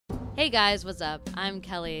Hey guys, what's up? I'm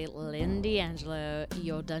Kelly Lynn D'Angelo,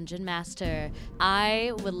 your dungeon master.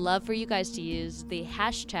 I would love for you guys to use the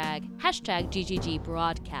hashtag GGG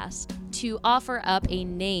broadcast to offer up a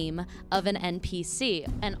name of an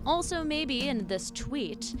NPC. And also maybe in this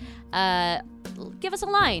tweet, give us a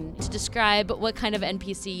line to describe what kind of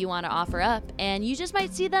NPC you want to offer up, and you just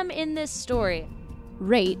might see them in this story.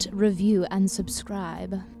 Rate, review, and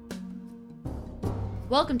subscribe.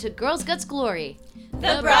 Welcome to Girls Guts Glory,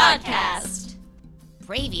 the broadcast.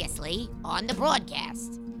 Previously on the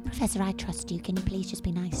broadcast. Professor, I trust you. Can you please just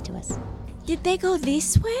be nice to us? Did they go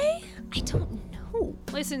this way? I don't know.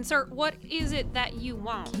 Listen, sir, what is it that you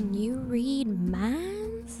want? Can you read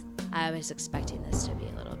minds? I was expecting this to be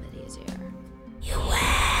a little bit easier. You will.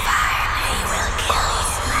 Fire, he will kill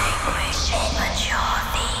you. Languish, immature,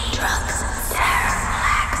 drugs, terrible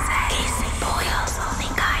accent, kissing boils,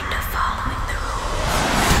 only kind of following the rules.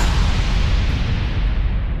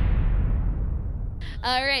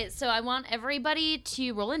 Alright, so I want everybody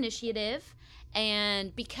to roll initiative,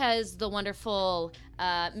 and because the wonderful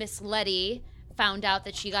Miss Letty found out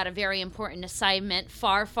that she got a very important assignment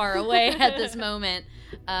far, far away at this moment,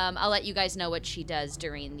 I'll let you guys know what she does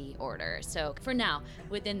during the order. So for now,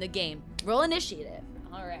 within the game, roll initiative.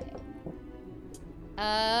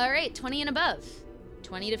 Alright, 20 and above.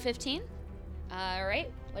 20 to 15.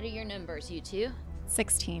 Alright, what are your numbers, you two?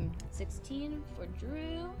 16. 16 for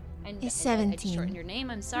Drew. And It's I 17. shortened your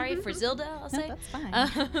name, I'm sorry. For Zilda, I'll say. No, that's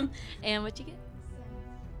fine. And what'd you get?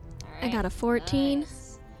 All I got a 14.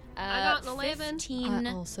 Nice. I got an 11. 15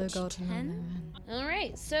 I also to got an 10. 11. All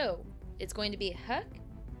right, so it's going to be Huck,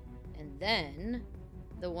 and then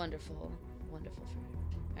the wonderful, wonderful friend.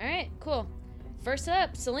 All right, cool. First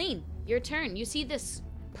up, Celine, your turn. You see this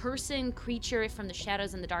person, creature from the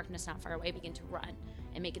shadows and the darkness not far away begin to run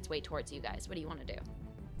and make its way towards you guys. What do you want to do?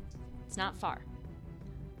 It's not far.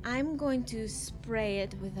 I'm going to spray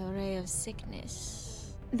it with a ray of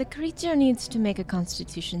sickness. The creature needs to make a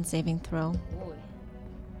constitution saving throw. Boy.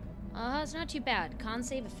 It's not too bad. Con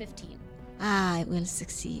save of 15. Ah, it will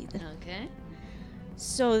succeed. Okay.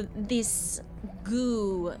 So this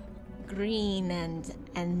goo, green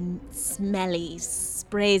and smelly,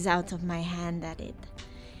 sprays out of my hand at it.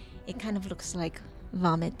 It kind of looks like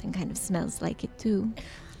vomit and kind of smells like it too.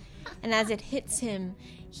 And as it hits him,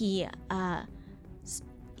 he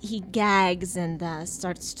gags and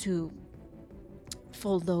starts to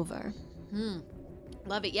fold over.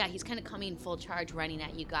 Love it. Yeah, he's kind of coming full charge, running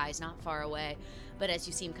at you guys, not far away. But as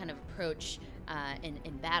you see him kind of approach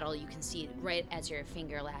in battle, you can see right as your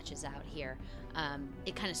finger latches out here,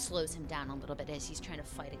 it kind of slows him down a little bit as he's trying to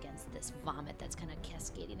fight against this vomit that's kind of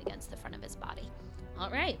cascading against the front of his body. All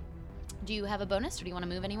right. Do you have a bonus, or do you want to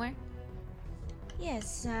move anywhere?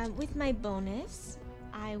 Yes, with my bonus,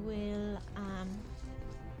 I will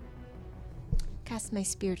cast my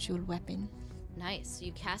spiritual weapon. Nice. So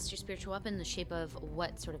you cast your spiritual weapon in the shape of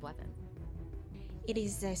what sort of weapon? It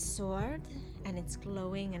is a sword, and it's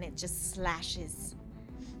glowing, and it just slashes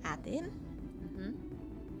at him.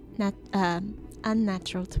 Not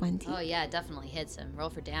unnatural 20. Oh, yeah, it definitely hits him.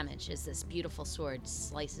 Roll for damage as this beautiful sword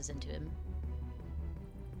slices into him.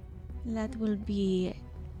 That will be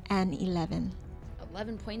an 11.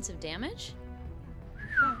 11 points of damage?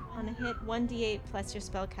 On a hit, 1d8 plus your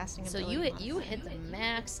spell casting So ability. you hit the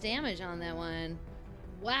max damage on that one.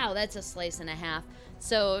 Wow, that's a slice and a half.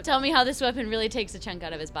 So tell me how this weapon really takes a chunk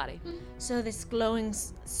out of his body. So this glowing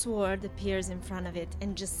sword appears in front of it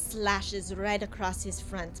and just slashes right across his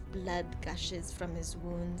front. Blood gushes from his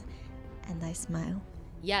wound, and I smile.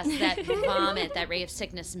 Yes, that vomit, that ray of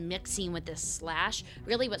sickness mixing with this slash,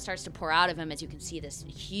 really what starts to pour out of him, as you can see this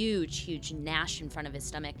huge gnash in front of his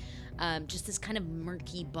stomach, just this kind of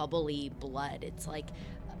murky, bubbly blood. It's like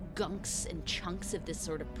gunks and chunks of this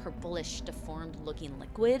sort of purplish, deformed-looking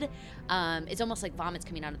liquid. It's almost like vomit's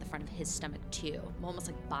coming out of the front of his stomach, too. Almost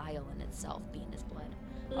like bile in itself being his blood.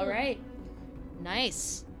 All right.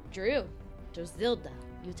 Nice. Drew, Josvilda,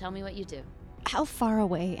 you tell me what you do. How far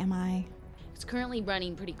away am I? It's currently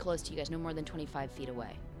running pretty close to you guys, no more than 25 feet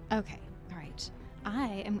away. Okay, all right.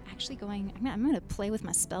 I am actually going to play with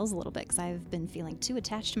my spells a little bit because I've been feeling too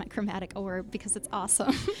attached to my chromatic orb because it's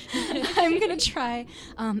awesome. I'm going to try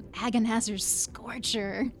Agonazer's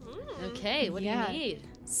Scorcher. Okay, what do you need?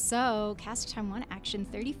 So, cast time 1 action,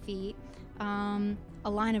 30 feet. A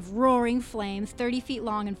line of roaring flame, 30 feet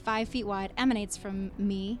long and 5 feet wide, emanates from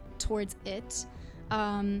me towards it.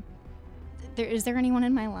 Is there anyone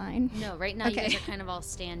in my line? No, right now Okay. you guys are kind of all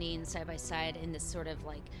standing side by side in this sort of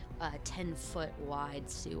like 10-foot wide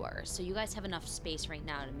sewer. So you guys have enough space right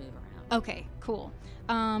now to move around. Okay, cool.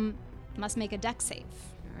 Must make a dex save.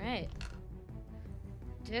 All right.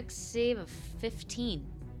 Dex save of 15.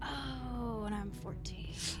 Oh, and I'm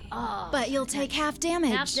 14. Oh, But you'll take half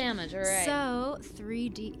damage. half damage, all right. So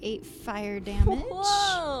 3d8 fire damage.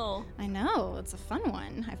 Whoa! I know, it's a fun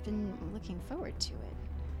one. I've been looking forward to it.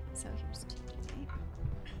 So here's 2d8. 5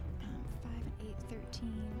 and 8,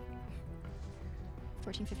 13.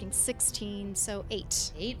 14, 15, 16. So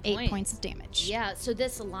 8. 8 points of damage. Yeah, so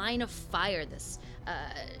this line of fire, this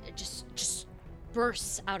just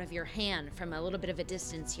bursts out of your hand from a little bit of a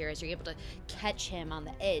distance here as you're able to catch him on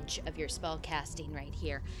the edge of your spell casting right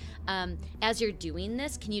here. As you're doing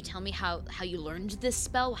this, can you tell me how you learned this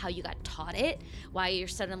spell, how you got taught it, why you're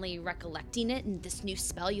suddenly recollecting it in this new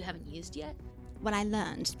spell you haven't used yet? Well, I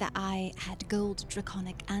learned that I had gold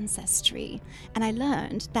draconic ancestry, and I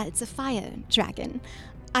learned that it's a fire dragon.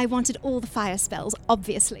 I wanted all the fire spells,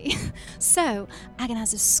 obviously. So,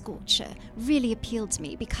 Agonaz's Scorcher really appealed to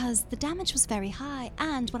me because the damage was very high,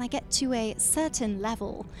 and when I get to a certain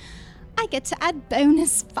level, I get to add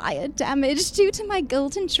bonus fire damage due to my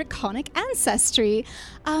golden draconic ancestry.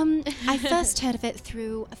 I first heard of it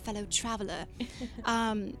through a fellow traveler.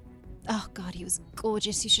 Oh god, he was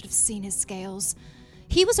gorgeous. You should have seen his scales.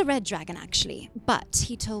 He was a red dragon, actually, but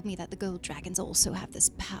he told me that the gold dragons also have this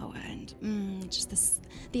power, and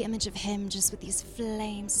the image of him just with these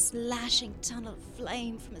flames, slashing tunnel of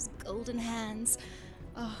flame from his golden hands.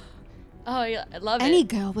 Oh, yeah, I love Any it.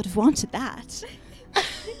 girl would have wanted that.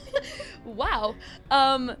 Wow.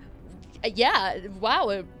 Yeah,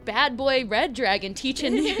 wow, a bad boy red dragon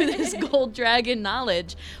teaching you this gold dragon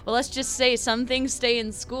knowledge. Well, let's just say some things stay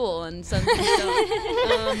in school and some things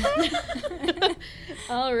don't.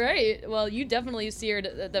 All right. Well, you definitely seared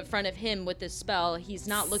the front of him with this spell. He's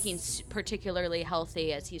not looking particularly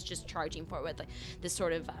healthy as he's just charging forward with this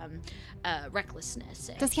sort of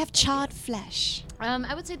recklessness. Does he have charred flesh?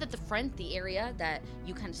 I would say that the area that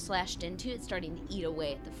you kind of slashed into, it's starting to eat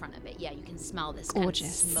away at the front of it. Yeah, you can smell this kind of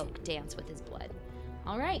Gorgeous. smoke dance with his blood.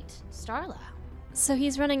 All right, Starla. So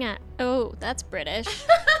he's running at. Oh, that's British.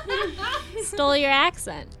 Stole your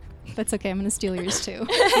accent. That's okay, I'm gonna steal yours too.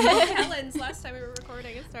 Helen's last time we were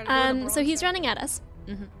recording, it started. So he's running at us.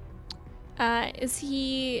 Mm-hmm. Is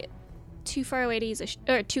he too far away to use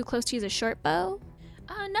or too close to use a short bow?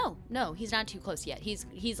 No, he's not too close yet.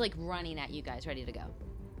 He's like running at you guys, ready to go.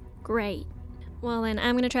 Great. Well, then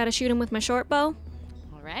I'm gonna try to shoot him with my short bow.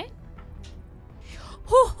 All right.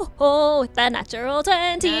 Oh, with that natural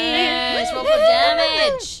 20. Nice, roll for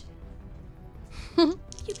damage. Pew,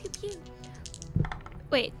 pew, pew.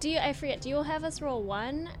 Wait, I forget, do you have us roll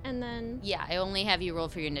 1 and then... Yeah, I only have you roll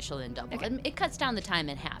for your initial and double. Okay. It cuts down the time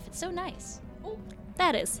in half. It's so nice.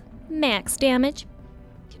 That is max damage.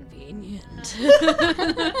 Convenient.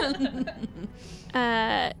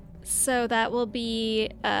 So that will be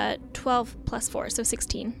 12 plus 4, so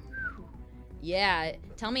 16. Yeah,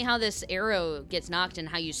 tell me how this arrow gets knocked and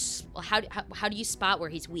how do you spot where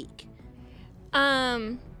he's weak?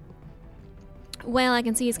 Well, I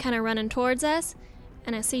can see he's kind of running towards us,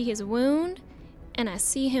 and I see his wound, and I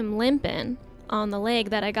see him limping on the leg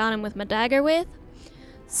that I got him with my dagger with.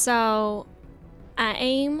 So I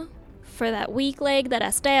aim for that weak leg that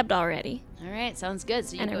I stabbed already. All right, sounds good.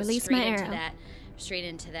 So you And I go release straight my into arrow. straight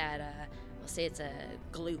into that. We'll say it's a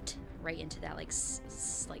glute, right into that like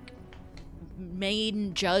like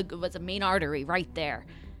main main artery right there,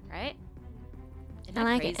 right? Isn't I that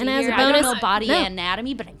like it. crazy And as here? a I don't bonus- know body No.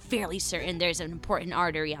 anatomy, but I'm fairly certain there's an important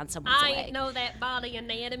artery on someone's I leg. know that body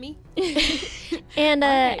anatomy. And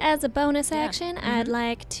Alright. as a bonus Yeah. action, I'd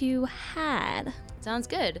like to hide. Sounds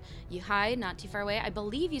good. You hide not too far away. I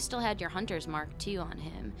believe you still had your hunter's mark too on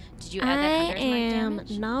him. Did you add that I hunter's mark am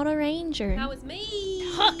damage? not a ranger. That was me.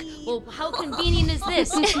 Huck! Well, how convenient is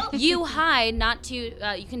this? You hide not to.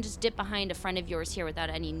 You can just dip behind a friend of yours here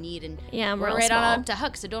without any need, and Yeah, I'm we're real right on small. up to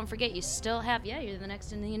Huck. So don't forget, you still have. Yeah, you're the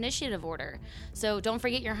next in the initiative order. So don't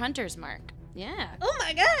forget your hunter's mark. Yeah. Oh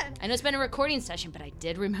my god. I know it's been a recording session, but I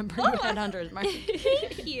did remember you had hunter's mark.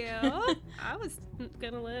 Thank you. I was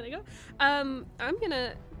gonna let it go.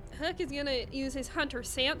 Huck is gonna use his hunter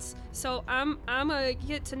sense, so I'm gonna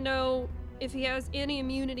get to know if he has any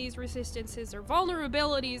immunities, resistances, or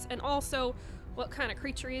vulnerabilities, and also what kind of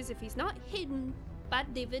creature he is if he's not hidden by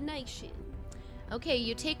divination. Okay,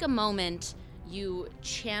 you take a moment, you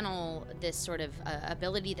channel this sort of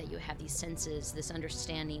ability that you have, these senses, this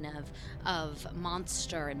understanding of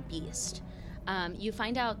monster and beast. You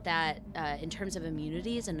find out that in terms of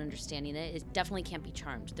immunities and understanding it definitely can't be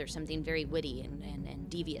charmed. There's something very witty and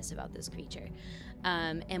devious about this creature.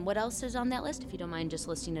 And what else is on that list, if you don't mind just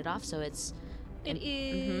listing it off? So it's It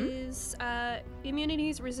is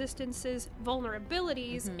immunities, resistances,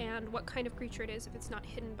 vulnerabilities, and what kind of creature it is if it's not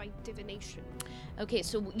hidden by divination. Okay,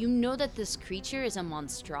 so you know that this creature is a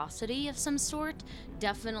monstrosity of some sort.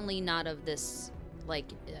 Definitely not of this,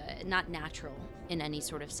 not natural in any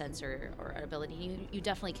sort of sense or ability. You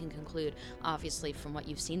definitely can conclude, obviously, from what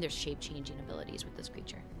you've seen, there's shape-changing abilities with this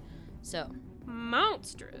creature. So.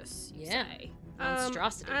 Monstrous, you Yeah. say.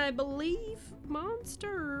 Monstrosity. I believe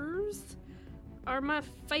monsters are my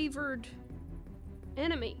favored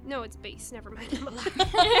enemy. No, it's beasts. Never mind. I'm a liar.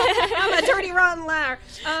 I'm a dirty, rotten liar.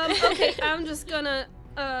 Okay, I'm just gonna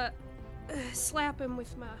slap him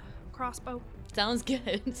with my crossbow. Sounds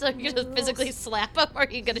good. So you're gonna physically slap him, or are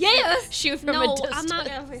you gonna shoot from a No, distance? I'm not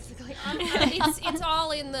gonna physically. It's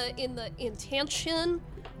all in the intention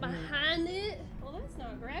behind it. Well, that's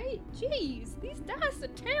not great. Jeez, these dice are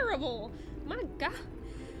terrible. My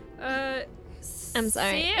God. I'm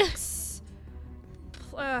sorry. 6.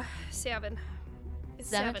 7. It's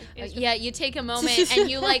 7. It's Yeah, you take a moment and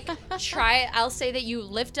you try. I'll say that you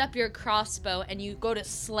lift up your crossbow and you go to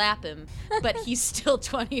slap him, but he's still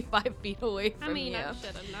 25 feet away from you. I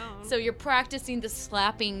should have known. So you're practicing the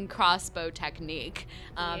slapping crossbow technique.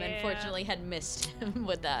 Yeah. Unfortunately, had missed him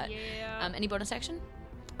with that. Yeah. Any bonus action,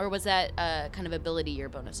 or was that kind of ability your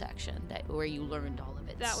bonus action where you learned all of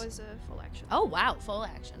it? That was a full action. Oh wow, full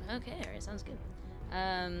action. Okay, all right, sounds good.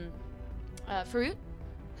 Farut?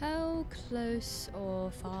 How close or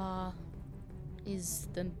far is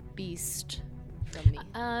the beast from me?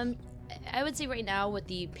 I would say right now, with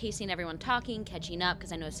the pacing, everyone talking, catching up,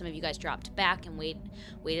 because I know some of you guys dropped back and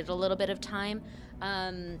waited a little bit of time.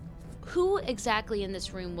 Who exactly in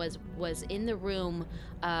this room was in the room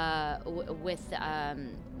with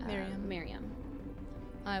Miriam?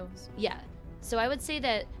 I was. Yeah. So I would say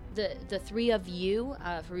that the three of you,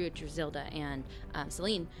 Farut, Drizilda, and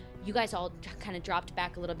Celine, you guys all kind of dropped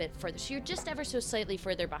back a little bit further. So you're just ever so slightly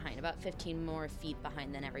further behind, about 15 more feet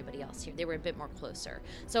behind than everybody else here. They were a bit more closer.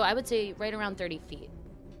 So I would say right around 30 feet.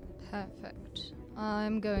 Perfect.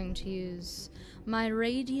 I'm going to use my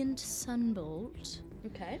Radiant Sunbolt.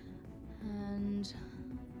 Okay. And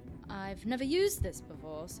I've never used this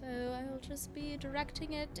before, so I'll just be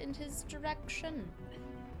directing it in his direction.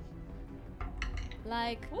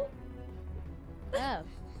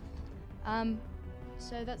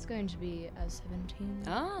 So that's going to be a 17.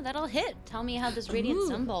 Oh, that'll hit. Tell me how this Radiant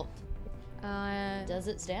Sunbolt does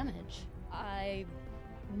its damage. I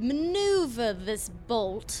maneuver this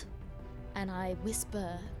bolt, and I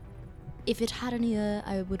whisper. If it had an ear,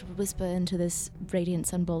 I would whisper into this Radiant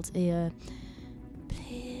Sunbolt's ear,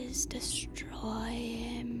 "Please destroy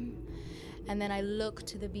him." And then I look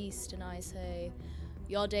to the beast and I say,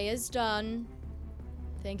 "Your day is done.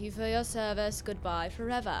 Thank you for your service. Goodbye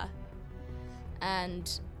forever."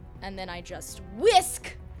 And then I just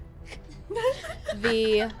whisk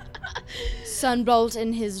the sunbolt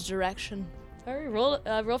in his direction. All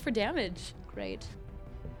right, roll for damage. Great.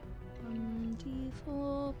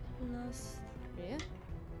 1d4 plus 3.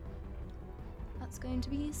 That's going to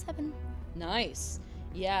be 7. Nice.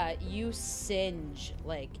 Yeah, you singe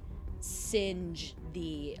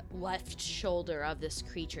the left shoulder of this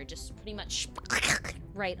creature, just pretty much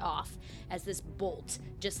right off, as this bolt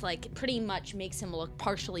just pretty much makes him look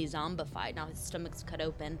partially zombified. Now his stomach's cut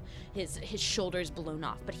open, his shoulder's blown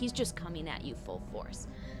off, but he's just coming at you full force.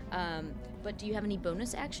 But do you have any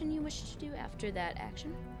bonus action you wish to do after that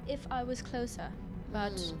action? If I was closer,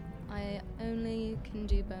 but I only can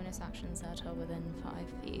do bonus actions that are within 5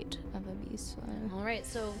 feet of a beast. So. All right,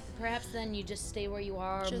 so perhaps then you just stay where you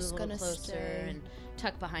are, Just move a little gonna closer, stay. and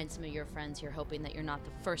tuck behind some of your friends here, hoping that you're not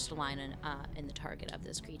the first line in the target of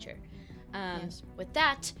this creature. Yes. With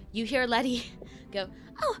that, you hear Letty go,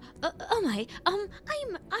 "Oh my, I'm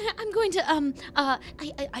going to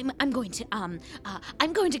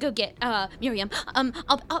I'm going to go get Miriam.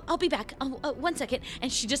 I'll be back. 1 second." And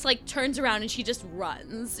she just turns around and she just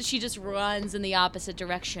runs. She just runs in the opposite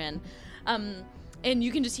direction. And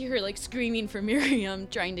you can just hear her screaming for Miriam,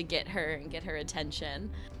 trying to get her and get her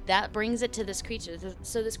attention. That brings it to this creature.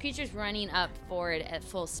 So this creature's running up forward at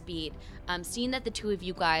full speed. Seeing that the two of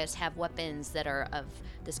you guys have weapons that are of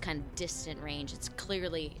this kind of distant range, it's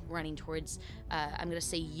clearly running towards, I'm going to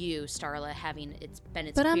say you, Starla, having been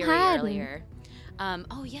its But I'm fury hiding. earlier.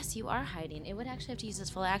 Oh, yes, you are hiding. It would actually have to use this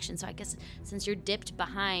full action, so I guess since you're dipped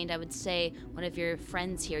behind, I would say one of your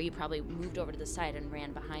friends here, you probably moved over to the side and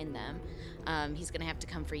ran behind them. He's going to have to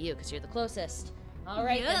come for you because you're the closest. All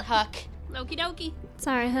right, then, Yep. Huck. Okie dokie.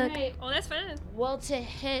 Sorry, Hook. Right. Oh, that's fine. Well, to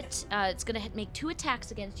hit, it's going to make 2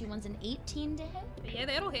 attacks against you. One's an 18 to hit, Yeah,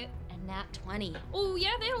 that'll hit. and nat 20. Oh,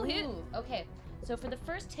 yeah, that'll hit. Ooh, okay. So for the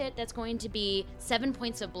first hit, that's going to be 7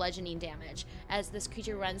 points of bludgeoning damage as this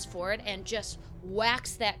creature runs forward and just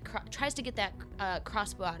whacks that, tries to get that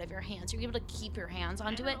crossbow out of your hands. You're able to keep your hands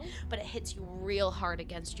onto it, but it hits you real hard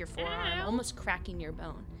against your forearm, almost cracking your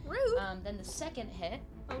bone. Rude. Then the second hit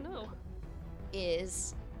Oh no.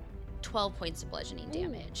 is 12 points of bludgeoning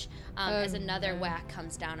damage as another whack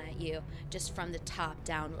comes down at you just from the top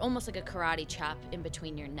down, almost like a karate chop in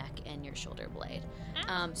between your neck and your shoulder blade.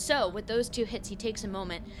 So with those 2 hits, he takes a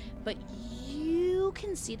moment, but you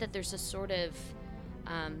can see that there's a sort of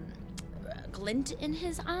glint in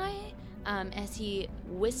his eye as he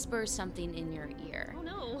whispers something in your ear. Oh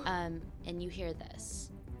no. And you hear this.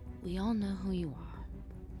 We all know who you are.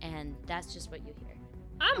 And that's just what you hear.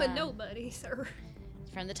 I'm a nobody, sir.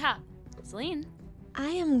 From the top. Celine. I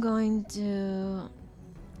am going to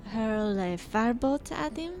hurl a firebolt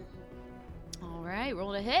at him. All right,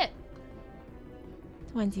 roll to hit.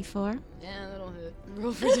 24. Yeah, that'll hit.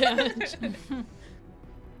 Roll for damage.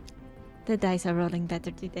 The dice are rolling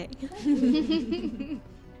better today.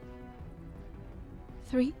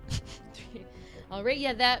 3. All right,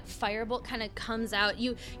 yeah, that firebolt kind of comes out.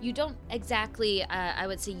 You don't exactly, I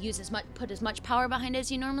would say, put as much power behind it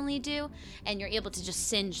as you normally do, and you're able to just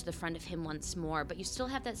singe the front of him once more. But you still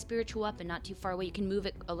have that spiritual weapon not too far away. You can move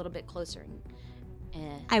it a little bit closer.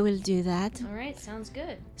 I will do that. All right, sounds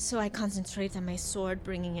good. So I concentrate on my sword,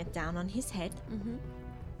 bringing it down on his head. Mm-hmm.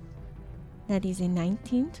 That is a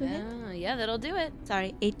 19 to hit. Yeah, that'll do it.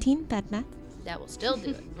 Sorry, 18, bad math. That will still do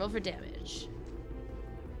it. Roll for damage.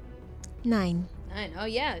 9. 9. Oh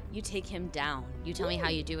yeah, you take him down. You tell me how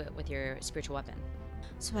you do it with your spiritual weapon.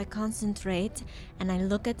 So I concentrate and I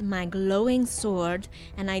look at my glowing sword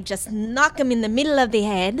and I just knock him in the middle of the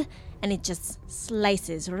head and it just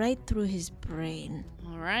slices right through his brain.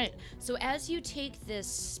 All right. So as you take this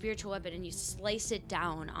spiritual weapon and you slice it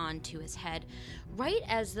down onto his head, right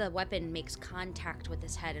as the weapon makes contact with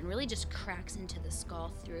his head and really just cracks into the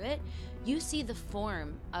skull through it, you see the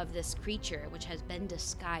form of this creature, which has been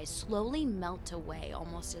disguised, slowly melt away,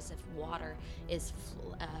 almost as if water is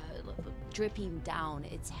dripping down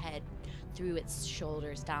its head, through its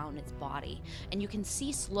shoulders, down its body. And you can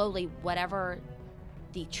see slowly whatever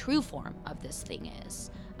the true form of this thing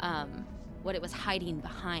is, what it was hiding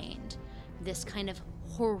behind. This kind of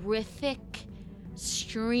horrific,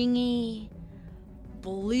 stringy,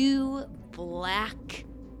 blue-black,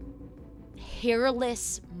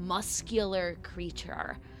 hairless, muscular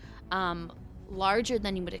creature. Larger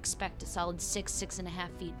than you would expect, a solid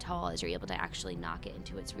 6.5 feet tall, as you're able to actually knock it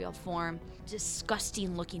into its real form.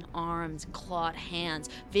 Disgusting looking arms and clawed hands,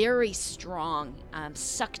 very strong,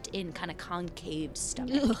 sucked in kind of concave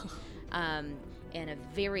stomach. And a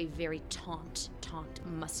very, very taunt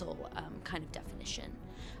muscle kind of definition.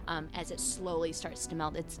 As it slowly starts to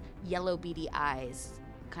melt, its yellow beady eyes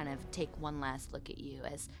kind of take one last look at you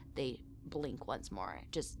as they blink once more,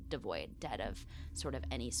 just dead of sort of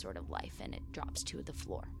any sort of life, and it drops to the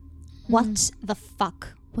floor. What the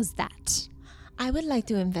fuck was that? I would like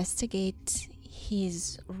to investigate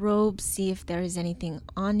his robe, see if there is anything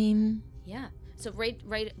on him. Yeah. So right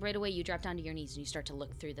away you drop down to your knees and you start to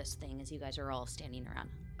look through this thing as you guys are all standing around.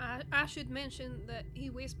 I should mention that he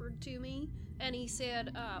whispered to me and he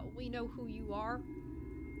said, we know who you are.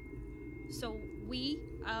 So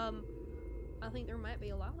I think there might be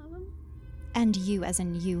a lot of them. And you as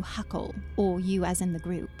in you, Huckle, or you as in the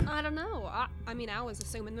group? I don't know. I mean, I was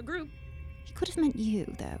assuming the group. He could have meant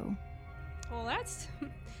you, though. Well, that's...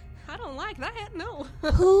 I don't like that, no.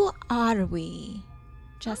 Who are we?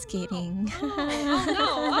 Just kidding.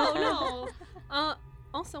 Oh, no.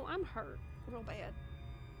 Also, I'm hurt real bad.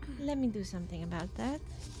 Let me do something about that.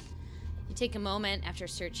 You take a moment after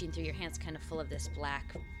searching through your hands kind of full of this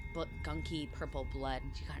black, gunky purple blood.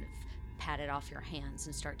 You kind of pat it off your hands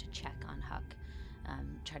and start to check on Huck.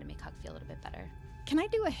 Try to make Huck feel a little bit better. Can I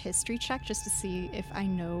do a history check just to see if I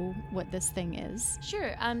know what this thing is?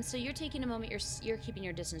 Sure. So you're taking a moment. You're keeping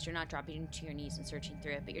your distance. You're not dropping to your knees and searching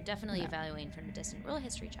through it, but you're definitely evaluating from a distance. Roll a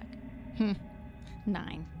history check.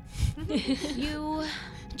 9. You...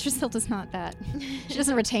 Drisilda's not that. She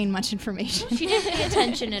doesn't retain much information. She didn't pay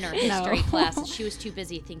attention in her history class. She was too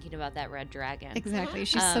busy thinking about that red dragon. Exactly.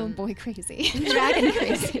 She's so boy crazy. Dragon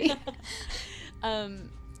crazy.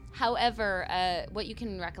 However, what you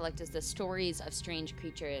can recollect is the stories of strange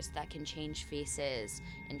creatures that can change faces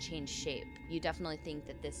and change shape. You definitely think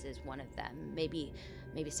that this is one of them, maybe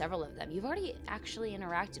several of them. You've already actually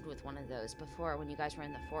interacted with one of those before when you guys were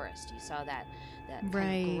in the forest. You saw that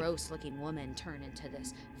kind of gross-looking woman turn into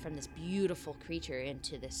from this beautiful creature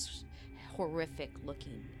into this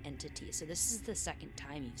horrific-looking entity. So this is the second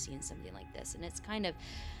time you've seen something like this, and it's kind of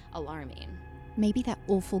alarming. maybe that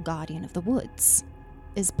awful guardian of the woods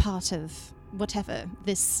is part of whatever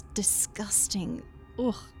this disgusting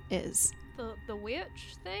is. The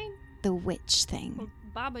witch thing? The witch thing. Or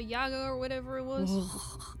Baba Yaga or whatever it was.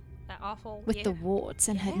 Ugh. That awful. With the warts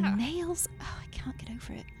and Yeah. her nails. Oh, I can't get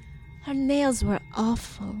over it. Her nails were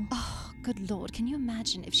awful. Oh, good lord. Can you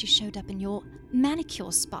imagine if she showed up in your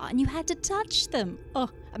manicure spa and you had to touch them? Oh,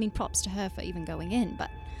 I mean, props to her for even going in, but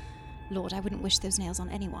lord, I wouldn't wish those nails on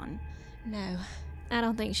anyone. No. I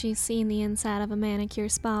don't think she's seen the inside of a manicure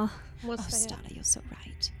spa. What's Oh, that? Starla, you're so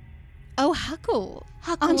right. Oh, Huckle.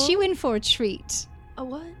 Huckle? Aren't you in for a treat? A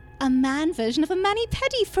what? A man version of a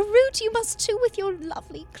mani-pedi. Faroot, you must too with your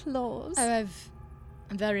lovely claws. I'm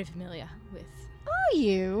very familiar with. Are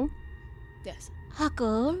you? Yes.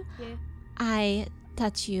 Huckle, Yeah. I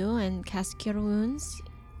touch you and cast Cure Wounds.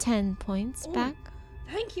 10 points Ooh. back.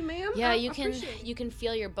 Thank you, ma'am. Yeah, I you can appreciate it. you can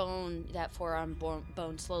feel your that forearm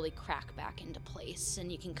bone slowly crack back into place,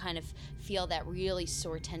 and you can kind of feel that really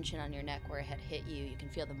sore tension on your neck where it had hit you. You can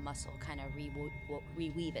feel the muscle kind of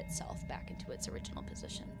reweave itself back into its original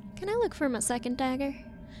position. Can I look for my second dagger?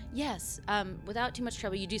 Yes, without too much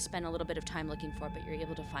trouble. You do spend a little bit of time looking for it, but you're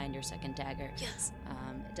able to find your second dagger. Yes.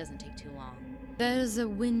 It doesn't take too long. There's a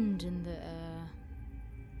wind in the air.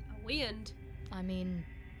 A wind. I mean,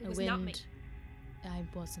 It a was wind. not me. I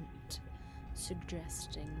wasn't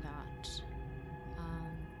suggesting that.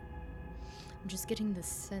 I'm just getting the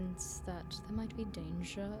sense that there might be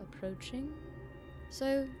danger approaching.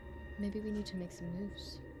 So maybe we need to make some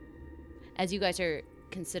moves. As you guys are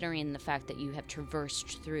considering the fact that you have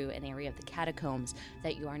traversed through an area of the catacombs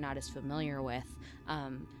that you are not as familiar with,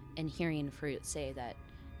 and hearing Fruit say that,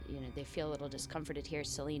 they feel a little discomforted here,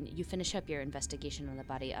 Celine, you finish up your investigation on the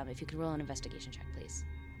body. If you could roll an investigation check, please.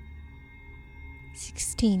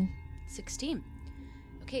 16. 16.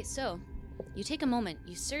 Okay, so you take a moment,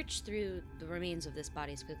 you search through the remains of this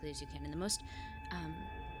body as quickly as you can, and the most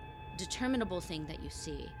determinable thing that you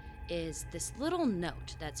see is this little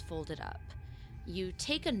note that's folded up. You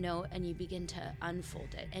take a note and you begin to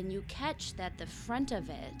unfold it, and you catch that the front of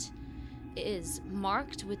it is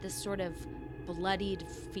marked with this sort of bloodied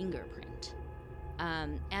fingerprint.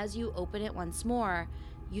 As you open it once more,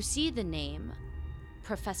 you see the name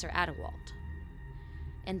Professor Adewald.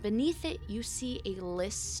 And beneath it, you see a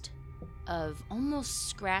list of almost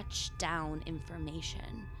scratched down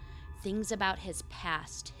information. Things about his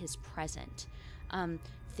past, his present,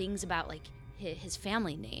 things about like his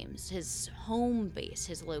family names, his home base,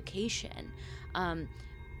 his location.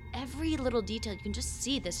 Every little detail, you can just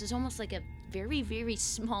see this is almost like a very, very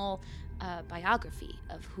small biography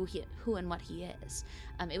of who and what he is.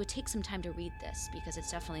 It would take some time to read this because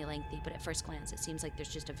it's definitely lengthy, but at first glance it seems like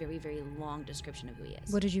there's just a very, very long description of who he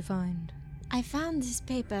is. What did you find? I found this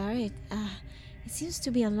paper. It seems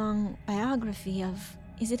to be a long biography of...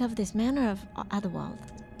 Is it of this man or of Adewald?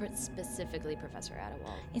 Specifically Professor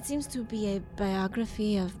Adewald. It seems to be a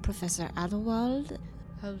biography of Professor Adewald.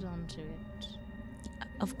 Hold on to it.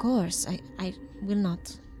 Of course, I will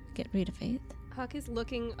not get rid of it. Huck is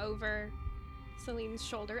looking over Celine's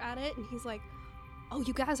shoulder at it, and he's like, "Oh,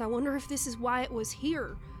 you guys, I wonder if this is why it was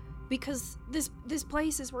here. Because this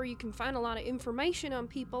place is where you can find a lot of information on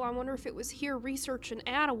people. I wonder if it was here researching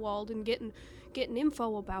Adewald and getting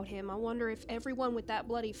info about him. I wonder if everyone with that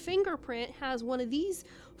bloody fingerprint has one of these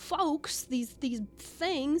folks, these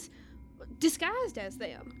things, disguised as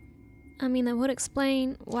them." I mean, that would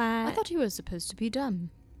explain why. I thought you were supposed to be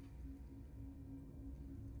dumb.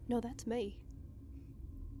 No, that's me.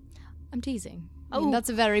 I'm teasing. Oh. That's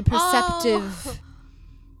a very perceptive...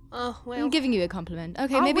 Oh, well. I'm giving you a compliment.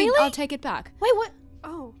 Okay, Oh, maybe really? I'll take it back. Wait, what?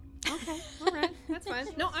 Oh, okay. All right. That's fine.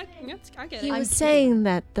 No, I get it. He was saying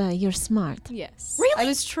that you're smart. Yes. Really? I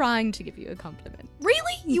was trying to give you a compliment.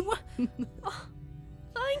 Really? You oh,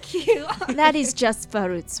 thank you. That is just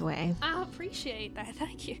Farut's way. I appreciate that.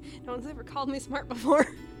 Thank you. No one's ever called me smart before.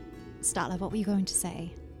 Starla, what were you going to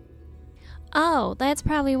say? Oh, that's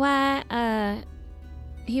probably why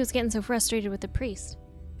he was getting so frustrated with the priest.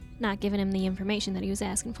 Not giving him the information that he was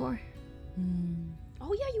asking for.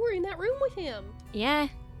 Oh, yeah, you were in that room with him. Yeah.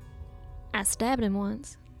 I stabbed him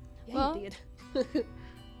once. Yeah, Well- you did.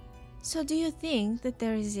 So do you think that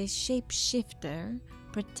there is a shapeshifter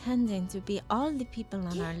pretending to be all the people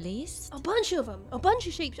on our list? A bunch of them. A bunch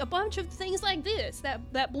of shapes. A bunch of things like this.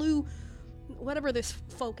 That blue, whatever this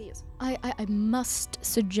folk is. I must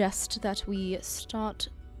suggest that we start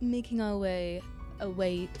making our way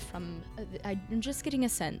away from... I'm just getting a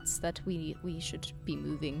sense that we should be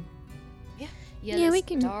moving. Yeah, Yeah, we it's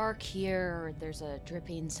can- dark here. There's a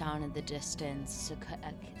dripping sound in the distance,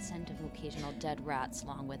 a scent of occasional dead rats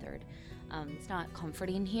long withered. It's not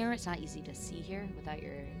comforting here. It's not easy to see here without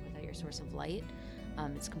your source of light.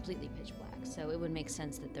 It's completely pitch black, so it would make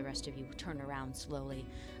sense that the rest of you turn around slowly,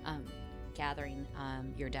 gathering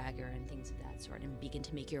your dagger and things of that sort, and begin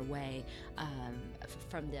to make your way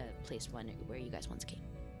from the place where you guys once came.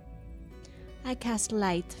 I cast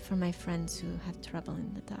light for my friends who have trouble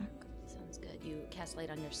in the dark. Sounds good. You cast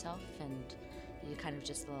light on yourself, and you kind of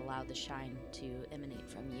just allow the shine to emanate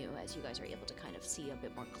from you as you guys are able to kind of see a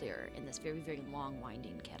bit more clearer in this very, very long,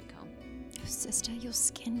 winding catacomb. Oh, sister, your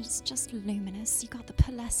skin is just luminous. You got the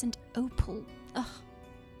pearlescent opal. Ugh,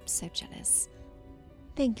 so jealous.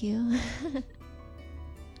 Thank you.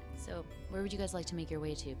 So, where would you guys like to make your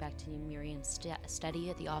way to? Back to Miriam's study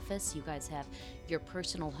at the office? You guys have your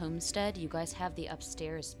personal homestead. You guys have the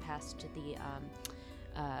upstairs past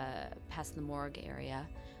the morgue area.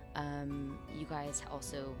 You guys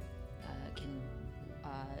also can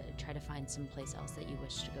try to find some place else that you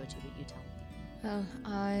wish to go to, but you tell me. Well,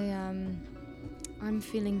 I'm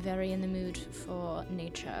feeling very in the mood for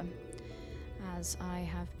nature, as I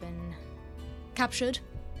have been captured,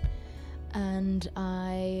 and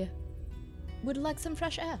I would like some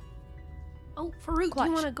fresh air. Oh, Farouk, do Quite.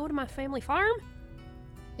 you want to go to my family farm?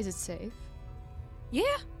 Is it safe? Yeah.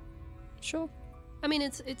 Sure. I mean,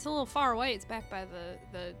 it's a little far away. It's back by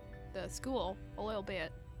the school a little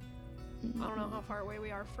bit. I don't know how far away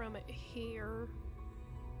we are from it here.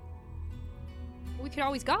 We could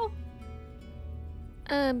always go.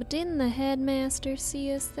 But didn't the headmaster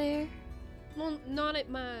see us there? Well, not at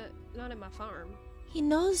my farm. He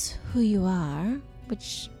knows who you are,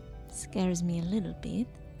 which scares me a little bit.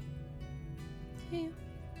 Yeah.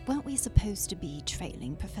 Weren't we supposed to be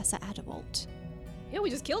trailing Professor Adderwalt? Yeah, we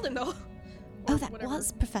just killed him though. Oh, Or that whatever-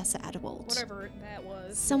 was Professor Adderwalt. whatever that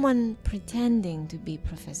was. Someone pretending to be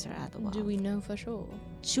Professor Adderwald. Do we know for sure?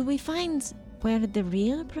 Should we find where the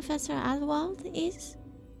real Professor Adderwald is?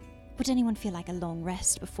 Would anyone feel like a long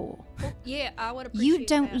rest before? Well, yeah, I would appreciate You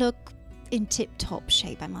don't that. look in tip-top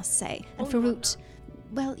shape, I must say. And Oh, no, I'm Farouk,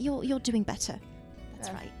 well, you're doing better. That's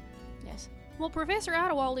Yeah. right. Yes. Well, Professor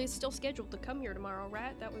Adderwald is still scheduled to come here tomorrow,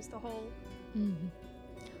 right? That was the whole.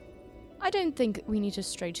 I don't think we need to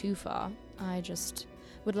stray too far. I just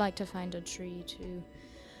would like to find a tree to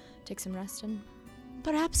take some rest in.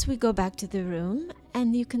 Perhaps we go back to the room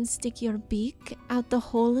and you can stick your beak out the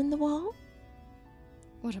hole in the wall?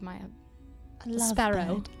 What am I, A a love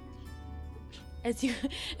sparrow? bird.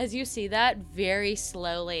 As you see that, very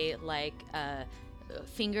slowly, like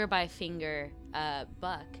finger by finger,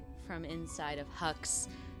 Buck from inside of Huck's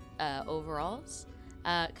overalls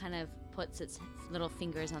kind of puts its little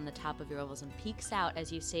fingers on the top of your overalls and peeks out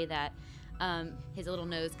as you say that. His little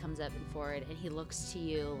nose comes up and forward, and he looks to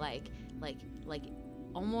you like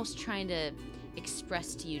almost trying to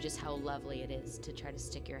express to you just how lovely it is to try to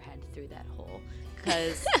stick your head through that hole,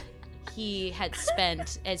 because he had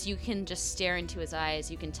spent, as you can just stare into his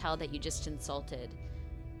eyes, you can tell that you just insulted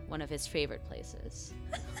one of his favorite places.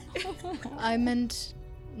 I meant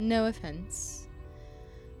no offense,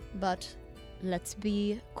 but let's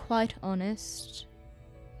be quite honest.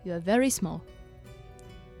 You are very small.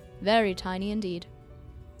 Very tiny indeed.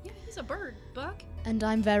 Yeah, he's a bird, Buck. And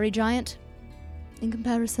I'm very giant in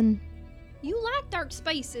comparison. You like dark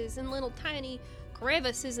spaces and little tiny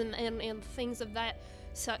crevices and things of that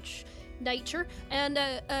such nature. And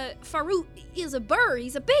Farouk is a bird.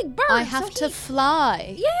 He's a big bird. I have so to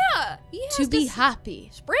fly Yeah, he has to be s- happy.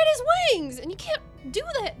 Spread his wings, and you can't do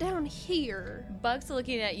that down here. Buck's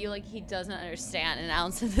looking at you like he doesn't understand an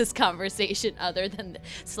ounce of this conversation other than the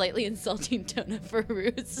slightly insulting tone of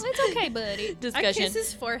Farouk's It's okay, buddy. I discussion. kiss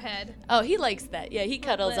his forehead. Oh, he likes that. Yeah, he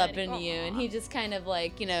cuddles up buddy. into you, and Aw. he just kind of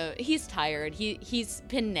like, he's tired. He's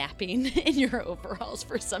been napping in your overalls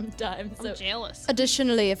for some time. So I'm jealous.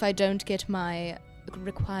 Additionally, if I don't get my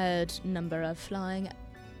required number of flying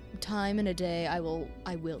time in a day, I will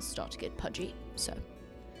start to get pudgy. So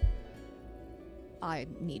I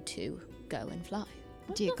need to go and fly.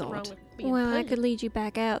 Dear Nothing wrong God. with being Well, I pudgy. could lead you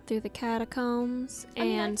back out through the catacombs I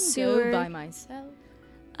mean, I and can sewer. go by myself.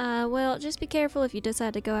 Well, just be careful if you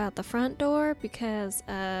decide to go out the front door because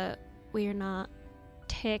we're not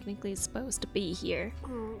technically supposed to be here.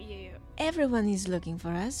 Yeah. Everyone is looking for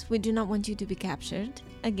us. We do not want you to be captured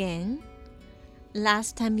again.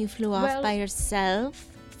 Last time you flew off Well- by yourself,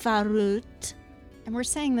 Farouk. And we're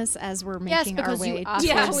saying this as we're Yes, making our because you way asked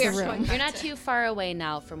Yeah, towards we the are room. going you're not too far away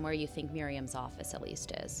now from where you think Miriam's office at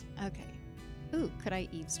least is. Okay. Ooh, could I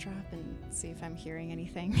eavesdrop and see if I'm hearing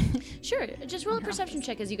anything? Sure, just roll a Her perception office.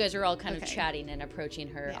 check as you guys are all kind of Okay. chatting and approaching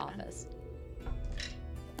her Yeah. office.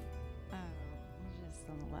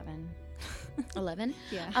 11?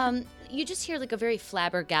 Yeah. You just hear like a very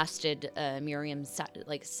flabbergasted Miriam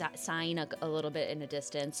sighing a little bit in the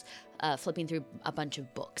distance, flipping through a bunch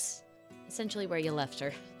of books. Essentially where you left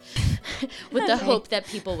her, with the hope that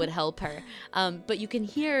people would help her. But you can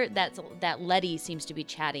hear that Letty seems to be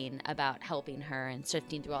chatting about helping her and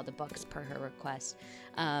sifting through all the books per her request,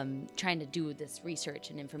 trying to do this research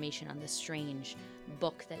and information on this strange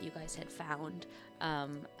book that you guys had found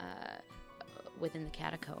within the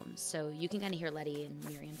catacombs. So you can kind of hear Letty and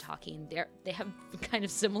Miriam talking. They have kind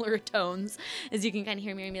of similar tones, as you can kind of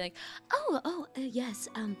hear Miriam be like, yes,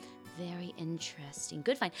 very interesting.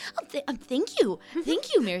 Good find. Thank you,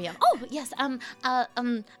 Miriam. Oh, yes. Well,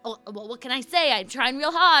 what can I say? I'm trying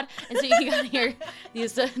real hard. And so you can kind of hear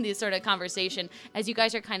these sort of conversation as you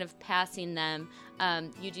guys are kind of passing them.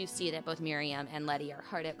 You do see that both Miriam and Letty are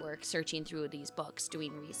hard at work searching through these books,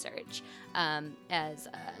 doing research, as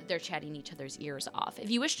they're chatting each other's ears off. If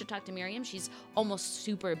you wish to talk to Miriam, she's almost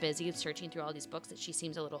super busy searching through all these books that she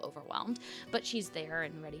seems a little overwhelmed, but she's there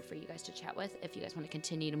and ready for you guys to chat with. If you guys want to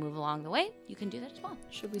continue to move along the way, you can do that as well.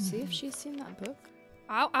 Should we see if she's seen that book?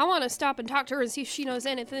 I want to stop and talk to her and see if she knows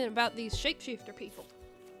anything about these shapeshifter people.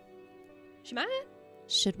 She might.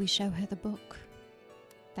 Should we show her the book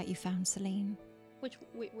that you found, Celine? Which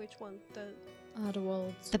one? The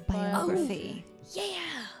Adelwald's The biography. Yeah.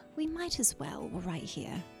 We might as well. We're right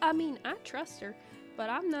here. I mean, I trust her, but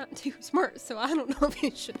I'm not too smart, so I don't know if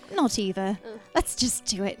you should. Not either. Let's just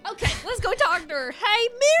do it. Okay, let's go talk to her. Hey,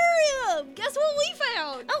 Miriam! Guess what we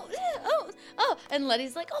found? Oh, and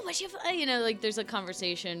Letty's like, oh, what's your, like there's a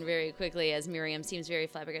conversation very quickly as Miriam seems very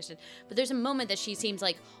flabbergasted. But there's a moment that she seems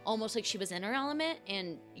like almost like she was in her element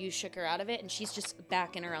and you shook her out of it and she's just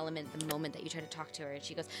back in her element the moment that you try to talk to her. And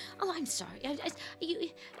she goes, oh, I'm sorry.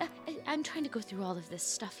 I'm trying to go through all of this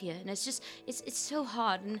stuff here and it's just, it's so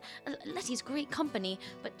hard. And Letty's great company,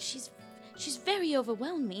 but she's very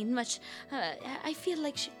overwhelming. Much, I feel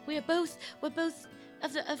like we're both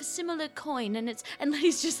of a similar coin, and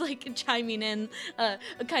Letty's just like chiming in,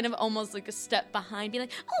 kind of almost like a step behind, being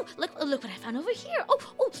like, oh, look what I found over here.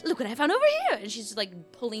 Oh, look what I found over here, and she's just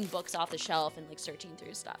like pulling books off the shelf and like searching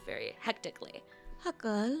through stuff very hectically.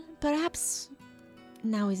 Huckle, perhaps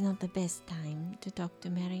now is not the best time to talk to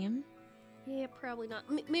Miriam. Yeah, probably not.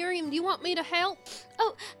 Miriam, do you want me to help?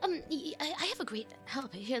 Oh, I have a great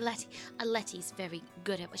helper here, Letty. Letty's very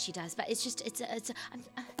good at what she does, but it's just, I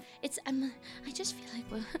just feel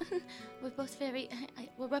like we're both very,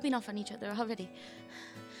 we're rubbing off on each other already.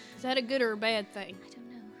 Is that a good or a bad thing? I don't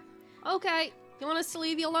know. Okay, you want us to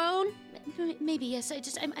leave you alone? Maybe, yes.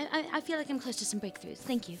 I feel like I'm close to some breakthroughs.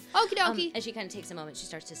 Thank you. Okie dokie. As she kind of takes a moment, she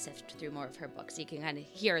starts to sift through more of her books. You can kind of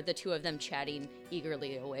hear the two of them chatting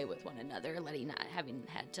eagerly away with one another, Letty not having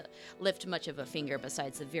had to lift much of a finger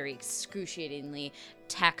besides the very excruciatingly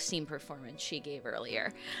taxing performance she gave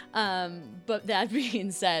earlier. But that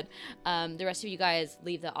being said, the rest of you guys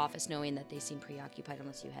leave the office knowing that they seem preoccupied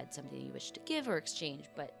unless you had something you wish to give or exchange,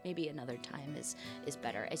 but maybe another time is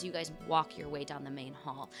better. As you guys walk your way down the main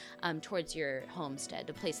hall, towards your homestead,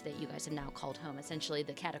 a place that you guys have now called home, essentially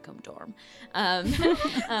the catacomb dorm. As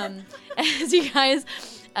you guys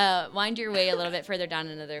wind your way a little bit further down,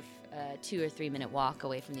 another 2 or 3 minute walk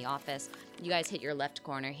away from the office, you guys hit your left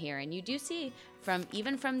corner here, and you do see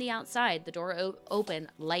even from the outside, the door open,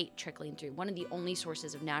 light trickling through. One of the only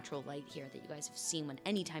sources of natural light here that you guys have seen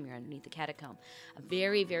anytime you're underneath the catacomb. A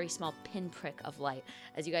very, very small pinprick of light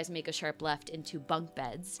as you guys make a sharp left into bunk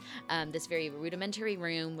beds. This very rudimentary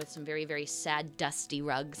room with some very, very sad, dusty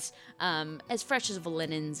rugs. As fresh as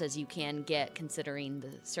linens as you can get considering the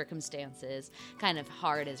circumstances. Kind of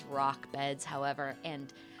hard as rock beds, however.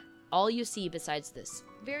 And all you see besides this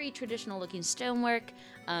very traditional looking stonework,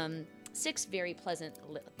 6 very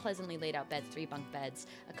pleasantly laid out beds, 3 bunk beds,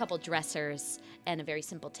 a couple dressers, and a very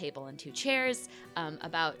simple table and 2 chairs.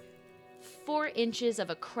 About 4 inches of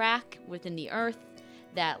a crack within the earth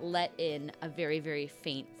that let in a very, very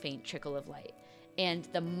faint trickle of light. And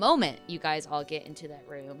the moment you guys all get into that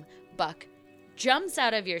room, Buck jumps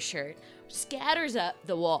out of your shirt, scatters up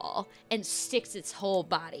the wall, and sticks its whole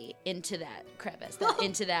body into that crevice,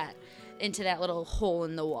 into that little hole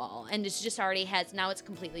in the wall. And it's just already now it's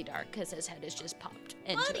completely dark because his head has just popped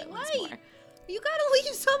into it once more. You gotta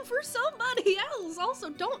leave some for somebody else. Also,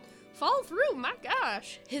 don't fall through. My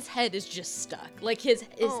gosh. His head is just stuck. Like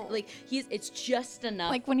it's just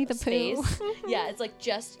enough. Like Winnie the Pooh. Yeah, it's like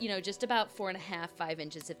just about 4.5, 5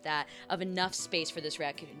 inches, if that, of enough space for this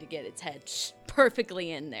raccoon to get its head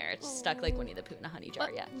perfectly in there. It's stuck like Winnie the Pooh in a honey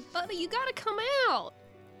jar. Yeah. But you gotta come out.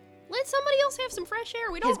 Let somebody else have some fresh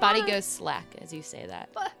air. His body goes slack as you say that.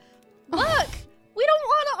 But look, We don't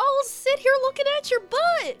want to all sit here looking at your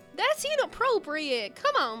butt. That's inappropriate.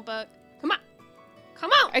 Come on, Buck. Come on.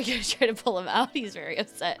 Come on. Are you gonna try to pull him out? He's very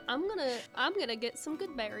upset. I'm gonna get some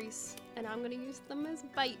good berries, and I'm gonna use them as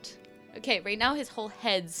bait. Okay, right now his whole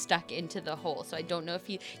head's stuck into the hole, so I don't know if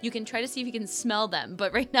you can try to see if you can smell them,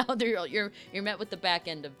 but right now you're met with the back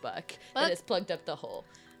end of Buck that has plugged up the hole.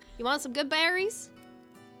 You want some good berries?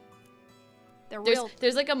 They're real,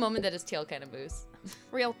 There's like a moment that his tail kind of moves.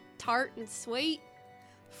 real tart and sweet,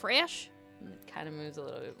 fresh, It kind of moves a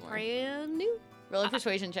little bit more. brand new. Roll a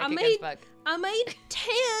persuasion check I against made- Buck. I made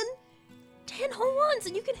 10 whole ones,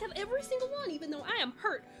 and you can have every single one, even though I am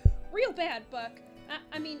hurt real bad, Buck.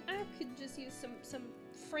 I mean, I could just use some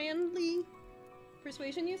friendly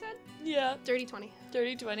persuasion, you said? Yeah. Dirty 20.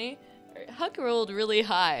 Dirty 20. Huck rolled really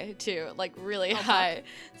high, too. Like, really high.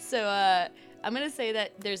 So, I'm going to say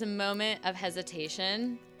that there's a moment of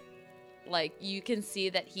hesitation. Like, you can see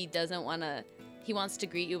that he doesn't want to... He wants to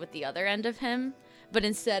greet you with the other end of him. But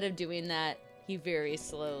instead of doing that, he very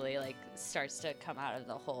slowly, like, starts to come out of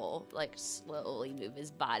the hole. Like, slowly move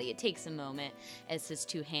his body. It takes a moment as his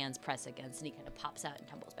two hands press against, and he kind of pops out and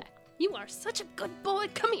tumbles back. You are such a good boy.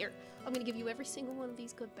 Come here. I'm going to give you every single one of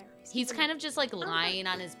these good berries. He's kind of just like lying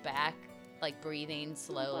on his back, like breathing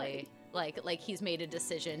slowly, like he's made a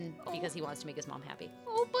decision because he wants to make his mom happy.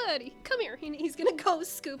 Oh, buddy. Come here. He's going to go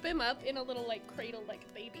scoop him up in a little, like, cradle like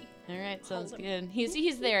a baby. All right, sounds Hold him. good.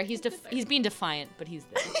 He's there. He's being defiant, but he's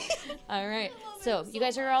there. All right. So you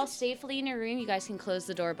guys are all safely in your room. You guys can close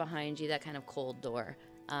the door behind you, that kind of cold door.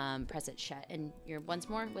 Press it shut, and you're once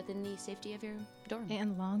more within the safety of your dorm.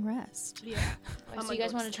 And long rest. Yeah. So you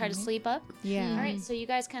guys want to try to sleep up? Yeah. All right, so you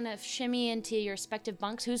guys kind of shimmy into your respective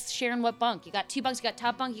bunks. Who's sharing what bunk? You got 2 bunks. You got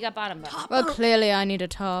top bunk, you got bottom bunk. Well, clearly I need a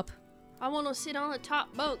top. I want to sit on the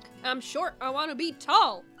top bunk. I'm short. I want to be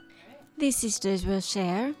tall. These sisters will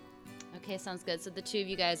share. Okay, sounds good. So the 2 of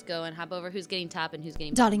you guys go and hop over. Who's getting top and who's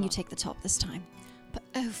getting Darling, bottom you bunk? take the top this time. But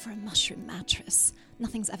oh, for a mushroom mattress.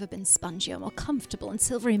 Nothing's ever been spongier, more comfortable, and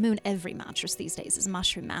Silvery Moon, every mattress these days is a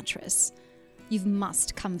mushroom mattress. You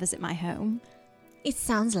must come visit my home. It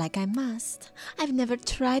sounds like I must. I've never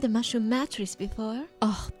tried a mushroom mattress before.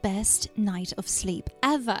 Oh, best night of sleep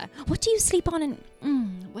ever. What do you sleep on in...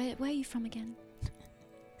 where are you from again?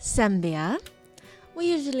 Zambia. We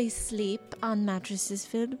usually sleep on mattresses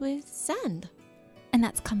filled with sand. And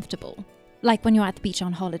that's comfortable. Like when you're at the beach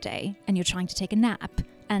on holiday and you're trying to take a nap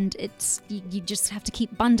and it's you just have to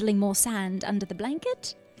keep bundling more sand under the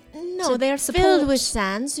blanket? No, To they're support- filled with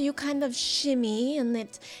sand, so you kind of shimmy and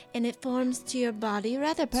it forms to your body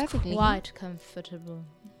rather perfectly. Quite comfortable.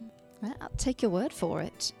 Well, I'll take your word for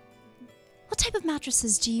it. What type of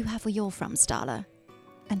mattresses do you have where you're from, Starla?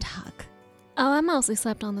 And Huck? Oh, I mostly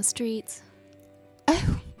slept on the streets.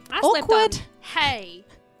 Oh, I slept awkward. on hay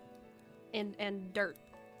and dirt.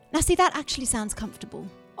 Now see, that actually sounds comfortable.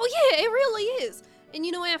 Oh, yeah, it really is. And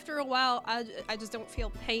you know, after a while, I just don't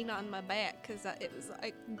feel pain on my back because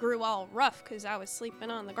it grew all rough because I was sleeping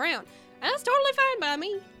on the ground. And that's totally fine by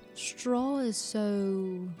me. Straw is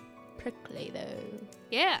so prickly, though.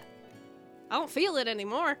 Yeah. I don't feel it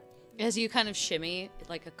anymore. As you kind of shimmy,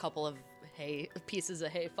 like a couple of pieces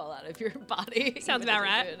of hay fall out of your body. Sounds even about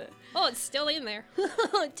as you're right. doing it. Oh, it's still in there.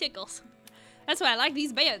 It tickles. That's why I like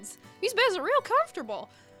these beds. These beds are real comfortable.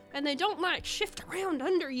 And they don't, like, shift around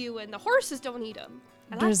under you, and the horses don't eat them.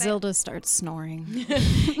 I like that. Brazilda starts snoring.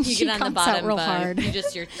 You She get on the comes bottom out real bunk. hard.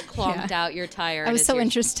 You're clonked out. You're tired. I was as so you're-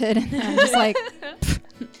 interested, and I'm just like,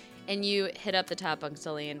 And you hit up the top bunk,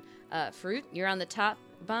 Celine. Fruit, you're on the top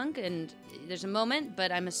bunk, and there's a moment,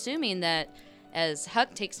 but I'm assuming that as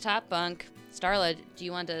Huck takes top bunk, Starla, do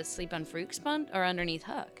you want to sleep on Fruit's bunk or underneath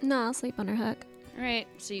Huck? No, I'll sleep under Huck. All right,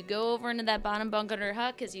 so you go over into that bottom bunk under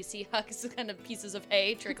Huck as you see Huck's kind of pieces of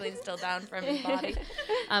hay trickling still down from his body,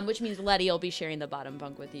 which means Letty will be sharing the bottom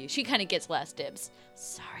bunk with you. She kind of gets last dibs.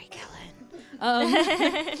 Sorry,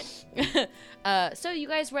 Kellen. So you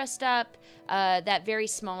guys rest up. That very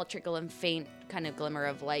small trickle and faint kind of glimmer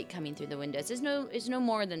of light coming through the windows is no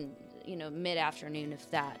more than mid-afternoon,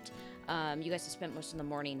 if that. You guys have spent most of the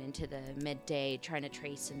morning into the midday trying to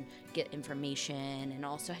trace and get information and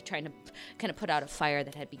also trying to kind of put out a fire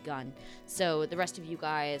that had begun. So the rest of you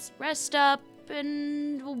guys rest up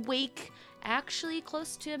and wake actually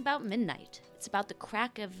close to about midnight. It's about the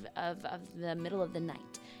crack of the middle of the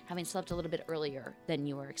night, having slept a little bit earlier than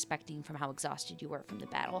you were expecting from how exhausted you were from the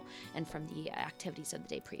battle and from the activities of the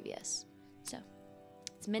day previous. So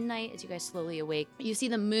it's midnight as you guys slowly awake. You see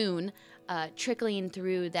the moon trickling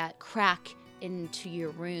through that crack into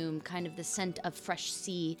your room, kind of the scent of fresh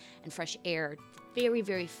sea and fresh air. Very,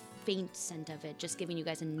 very faint scent of it, just giving you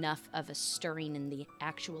guys enough of a stirring in the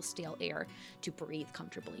actual stale air to breathe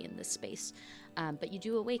comfortably in this space. But you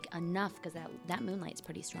do awake enough because that moonlight's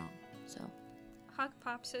pretty strong. So Huck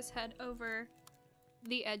pops his head over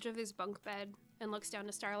the edge of his bunk bed and looks down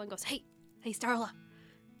to Starla and goes, Hey, Starla,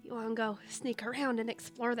 you want to go sneak around and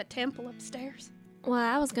explore the temple upstairs? Well,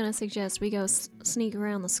 I was gonna suggest we go sneak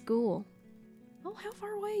around the school. Oh, how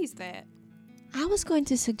far away is that? I was going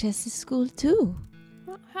to suggest the school too.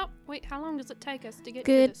 Well, how long does it take us to get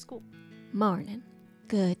Good. to the school? Morning.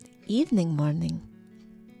 Good evening, morning.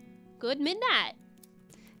 Good midnight.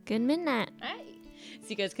 Good midnight. Hey. So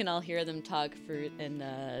you guys can all hear them talk, Fruit and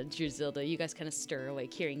Drizilda. You guys kind of stir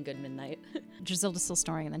awake, hearing good midnight. Drizilda's still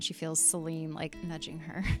snoring, and then she feels Celine, like, nudging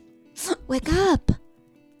her. Wake up!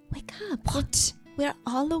 Wake up! What? We're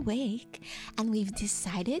all awake, and we've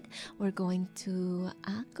decided we're going to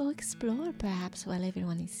go explore, perhaps, while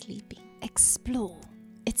everyone is sleeping. Explore.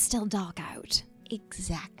 It's still dark out.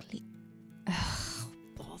 Exactly. Ugh,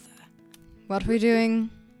 bother. What are we doing?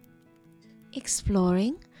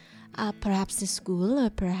 Exploring. Perhaps the school, or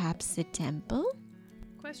perhaps the temple.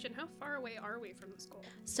 Question, how far away are we from the school?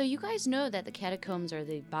 So you guys know that the catacombs are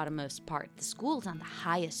the bottommost part. The school's on the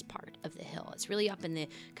highest part of the hill. It's really up in the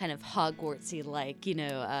kind of Hogwartsy, like,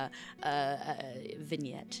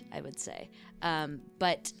 vignette, I would say.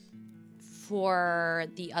 But for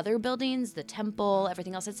the other buildings, the temple,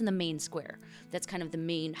 everything else, that's in the main square. That's kind of the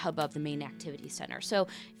main hubbub, the main activity center. So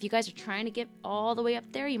if you guys are trying to get all the way up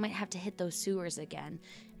there, you might have to hit those sewers again.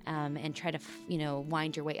 And try to,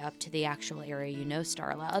 wind your way up to the actual area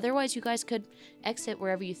Starla. Otherwise, you guys could exit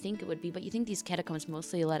wherever you think it would be, but you think these catacombs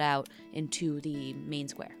mostly let out into the main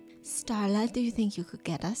square. Starla, do you think you could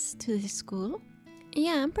get us to the school?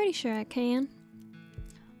 Yeah, I'm pretty sure I can.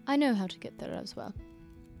 I know how to get there as well.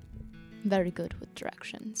 Very good with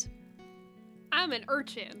directions. I'm an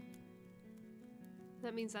urchin.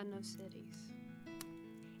 That means I know cities.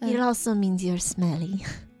 It also means you're smelly.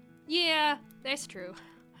 Yeah, that's true.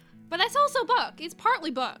 But that's also Buck. It's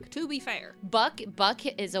partly Buck, to be fair. Buck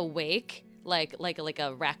is awake, like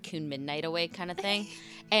a raccoon midnight awake kind of thing,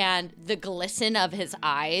 and the glisten of his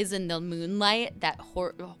eyes in the moonlight, that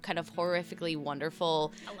kind of horrifically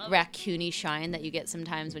wonderful raccoony shine that you get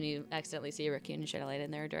sometimes when you accidentally see a raccoon and shine a light in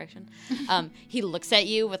their direction. He looks at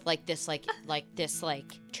you with this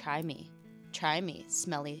try me,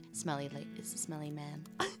 smelly, is a smelly man.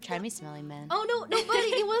 Try me, smelly man. Oh no, buddy,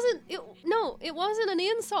 it wasn't an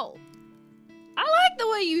insult. I like the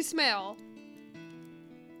way you smell.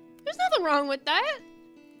 There's nothing wrong with that.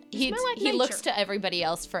 You smell like he looks nature. to everybody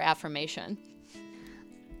else for affirmation.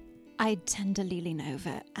 I tenderly lean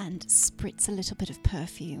over and spritz a little bit of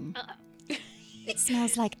perfume. It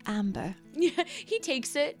smells like amber. Yeah, he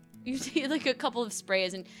takes it. You see a couple of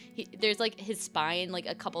sprays, and there's his spine,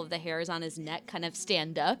 a couple of the hairs on his neck kind of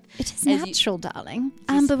stand up. It is natural, darling.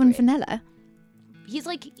 Amber and vanilla. He's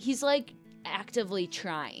actively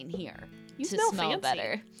trying here You to smell smell fancy.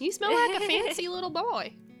 better. You smell like a fancy little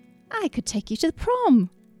boy. I could take you to the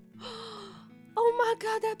prom. Oh my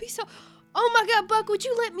God, that'd be so... Oh my God, Buck, would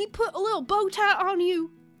you let me put a little bow tie on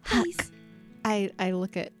you? Please. Huck. I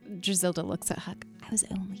look at... Drizilda looks at Huck. I was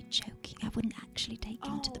only joking. I wouldn't actually take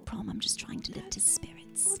him to the prom. I'm just trying to lift his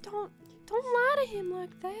spirits. Well, don't lie to him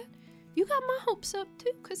like that. You got my hopes up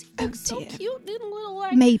too, because he looks so dear. cute in a little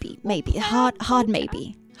Maybe. Hard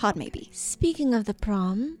maybe. Speaking of the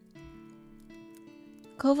prom,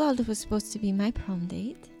 Kovalda was supposed to be my prom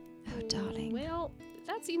date. Oh, darling. Well,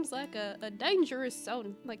 that seems like a dangerous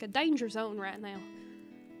zone, like a danger zone right now.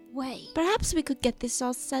 Wait. Perhaps we could get this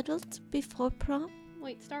all settled before prom?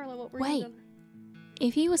 Wait, Starla, what were Wait. you gonna...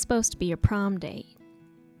 If he was supposed to be your prom date,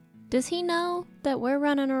 does he know that we're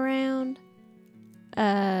running around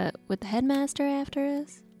with the headmaster after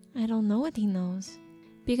us? I don't know what he knows.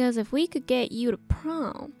 Because if we could get you to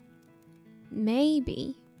prom,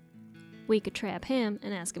 maybe we could trap him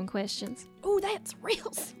and ask him questions. Oh, that's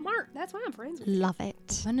real smart. That's why I'm friends with you. Love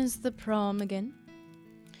it. When is the prom again?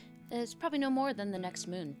 It's probably no more than the next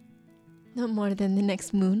moon. No more than the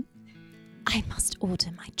next moon. I must order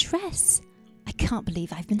my dress. I can't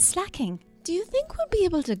believe I've been slacking. Do you think we'll be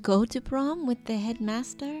able to go to prom with the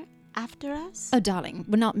headmaster after us? Oh, darling,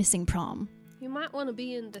 we're not missing prom. You might want to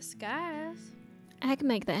be in disguise. I can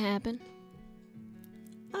make that happen.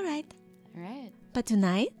 All right. All right. But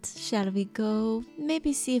tonight, shall we go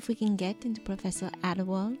maybe see if we can get into Professor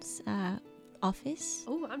Adewald's office?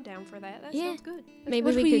 Oh, I'm down for that. That Yeah. sounds good. Maybe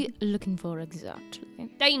What are we we could. looking for exactly?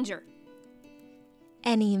 Danger.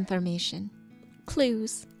 Any information?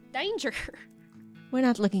 Clues. Danger. We're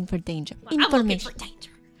not looking for danger. I'm looking Information. for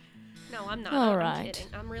danger. No, I'm not. All I'm right.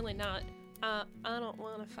 kidding. I'm really not. I don't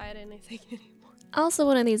want to fight anything anymore. Also,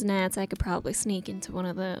 one of these nights, I could probably sneak into one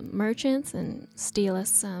of the merchants and steal us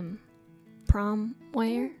some prom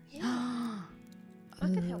wear. I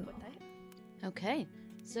could help with that. Okay.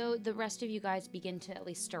 So the rest of you guys begin to at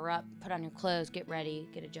least stir up, put on your clothes, get ready,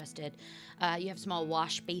 get adjusted. You have a small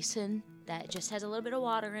wash basin that just has a little bit of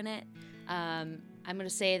water in it. I'm going to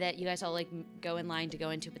say that you guys all like go in line to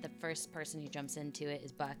go into it, but the first person who jumps into it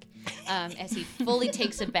is Buck, as he fully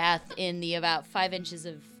takes a bath in the about 5 inches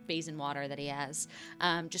of basin water that he has,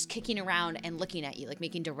 just kicking around and looking at you, like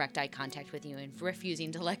making direct eye contact with you and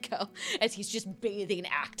refusing to let go as he's just bathing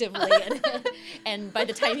actively. And by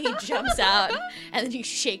the time he jumps out and then he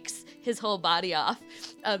shakes his whole body off,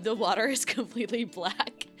 the water is completely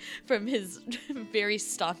black from his very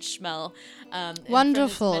staunch smell. And from his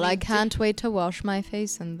Wonderful. many I can't wait to wash my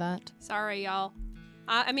face in that. Sorry, y'all.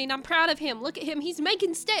 I mean, I'm proud of him. Look at him. He's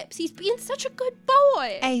making steps. He's being such a good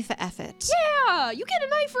boy. A for effort. Yeah, you get an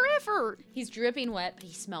A for effort. He's dripping wet, but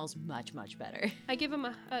he smells much, much better. I give him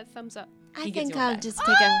a thumbs up. I He gives think you a I'll back. just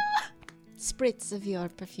take a spritz of your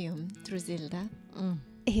perfume, Drusilla.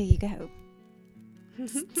 Here you go.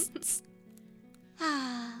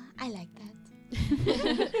 I like that.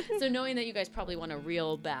 So knowing that you guys probably want a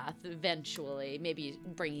real bath eventually, maybe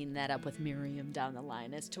bringing that up with Miriam down the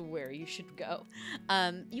line as to where you should go.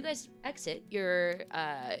 You guys exit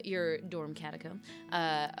your dorm catacomb,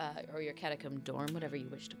 or your catacomb dorm, whatever you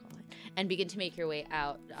wish to call it, and begin to make your way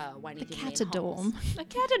out, winding The through the main halls. catadorm. A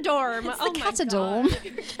catadorm. It's Oh the my catadorm.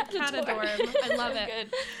 God. Catadorm. I love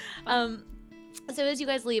it. So as you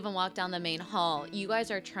guys leave and walk down the main hall, you guys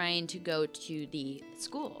are trying to go to the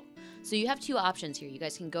school. So you have two options here. You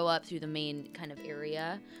guys can go up through the main kind of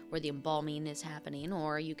area where the embalming is happening,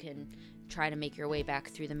 or you can try to make your way back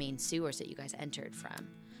through the main sewers that you guys entered from.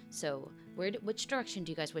 So which direction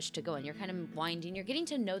do you guys wish to go in? You're kind of winding. You're getting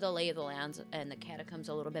to know the lay of the lands and the catacombs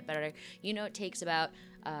a little bit better. You know it takes about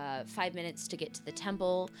 5 minutes to get to the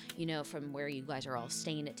temple. You know from where you guys are all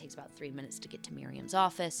staying, it takes about 3 minutes to get to Miriam's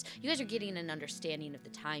office. You guys are getting an understanding of the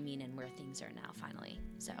timing and where things are now finally.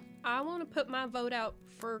 So I want to put my vote out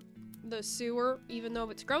for the sewer, even though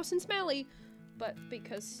it's gross and smelly, but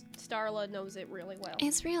because Starla knows it really well.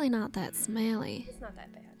 It's really not that smelly. It's not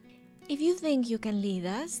that bad. If you think you can lead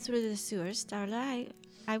us through the sewers, Starla,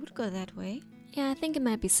 I would go that way. Yeah, I think it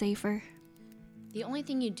might be safer. the only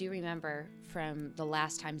thing you do remember from the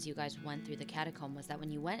last times you guys went through the catacomb was that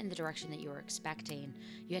when you went in the direction that you were expecting,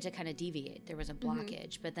 you had to kind of deviate. There was a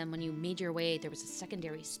blockage, but then when you made your way, there was a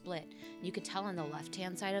secondary split. You could tell on the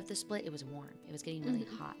left-hand side of the split, it was warm. It was getting really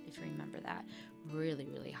hot, if you remember that. Really,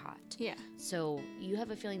 really hot. Yeah. So you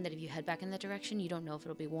have a feeling that if you head back in that direction, you don't know if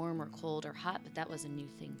it'll be warm or cold or hot, but that was a new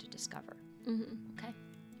thing to discover. Okay.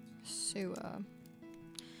 Sewer.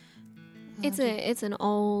 It's an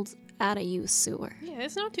old, out-of-use sewer. Yeah,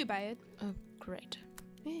 it's not too bad. Oh, great.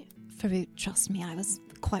 Yeah. Farouk, trust me, I was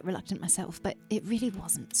quite reluctant myself, but it really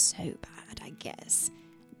wasn't so bad, I guess.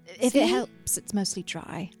 If it helps, it's mostly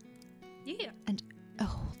dry Yeah. and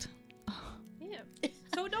old. Yeah.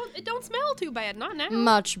 So it don't smell too bad. Not now.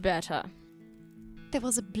 Much better. There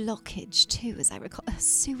was a blockage too, as I recall. A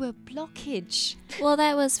sewer blockage. Well,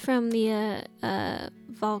 that was from the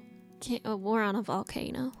war on a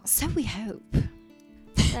volcano. So we hope.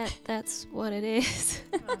 That's what it is.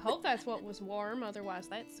 I hope that's what was warm. Otherwise,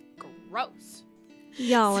 that's gross.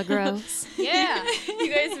 Y'all are gross. Yeah. You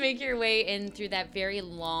guys make your way in through that very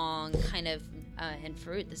long kind of, and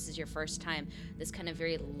Farouk, this is your first time, this kind of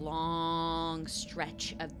very long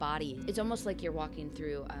stretch of body. It's almost like you're walking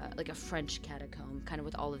through like a French catacomb, kind of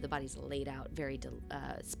with all of the bodies laid out very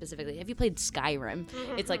specifically. Have you played Skyrim?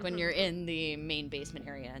 It's like when you're in the main basement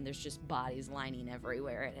area and there's just bodies lining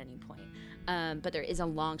everywhere at any point. But there is a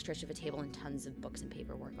long stretch of a table and tons of books and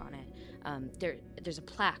paperwork on it. There's a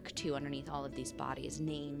plaque, too, underneath all of these bodies,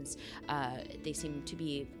 names. They seem to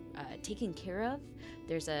be taken care of.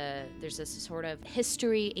 There's a sort of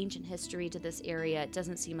ancient history to this area. It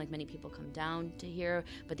doesn't seem like many people come down to here,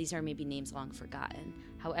 but these are maybe names long forgotten.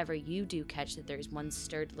 However, you do catch that there's one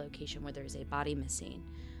stirred location where there's a body missing.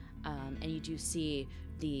 And you do see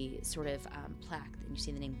the sort of plaque, and you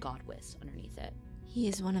see the name Godwis underneath it. He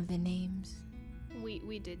is one of the names.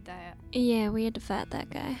 We did that. Yeah, we had to fight that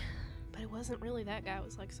guy. But it wasn't really that guy. It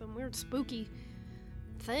was like some weird spooky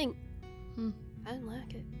thing. I didn't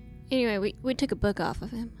like it. Anyway, we took a book off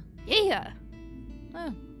of him. Yeah.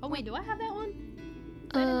 Oh, Wait, do I have that one?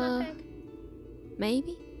 Is that in my pack?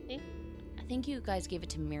 Maybe? I think you guys gave it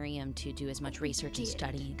to Miriam to do as much research and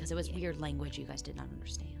studying because it was weird language you guys did not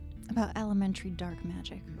understand. About elementary dark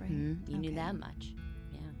magic, right? You knew Okay. that much.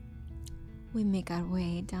 Yeah. We make our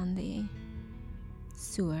way down the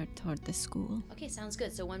sewer toward the school. Okay, sounds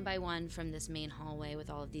good. So one by one from this main hallway with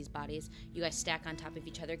all of these bodies, you guys stack on top of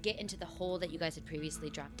each other, get into the hole that you guys had previously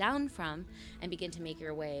dropped down from, and begin to make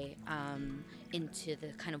your way into the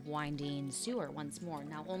kind of winding sewer once more.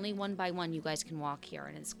 Now, only one by one you guys can walk here,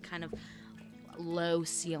 and it's kind of low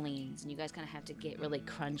ceilings, and you guys kind of have to get really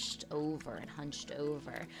crunched over and hunched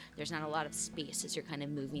over. There's not a lot of space as you're kind of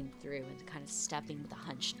moving through and kind of stepping with a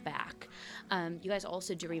hunched back. You guys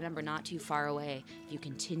also do remember not too far away, if you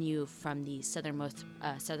continue from the southernmost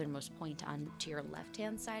point on to your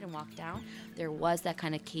left-hand side and walk down, there was that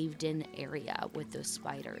kind of caved-in area with those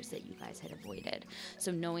spiders that you guys had avoided. So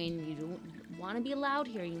knowing you don't want to be loud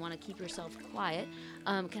here, you want to keep yourself quiet,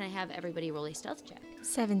 can I have everybody roll a stealth check?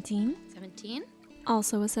 17. 17?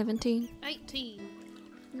 Also a 17. 18.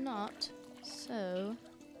 Not so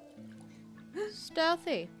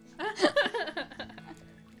stealthy.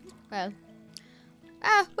 Well,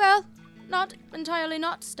 not entirely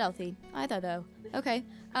not stealthy either, though. Okay,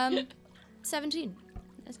 17.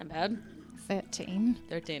 That's not bad. 13.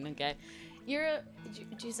 13, okay. You're,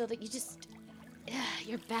 Giselda,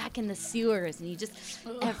 you're back in the sewers, and you just,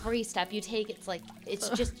 every step you take, it's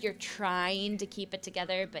just, you're trying to keep it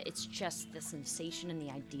together, but it's just the sensation and the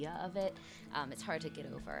idea of it. It's hard to get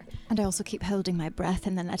over. And I also keep holding my breath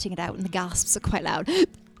and then letting it out, and the gasps are quite loud.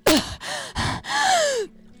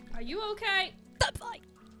 Are you okay?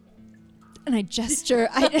 And I gesture,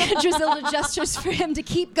 Drisilda gestures for him to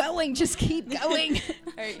keep going, just keep going.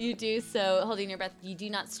 All right, you do so, holding your breath. You do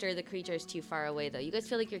not stir the creatures too far away, though. You guys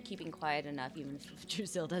feel like you're keeping quiet enough, even if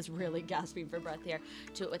Drisilda's really gasping for breath here,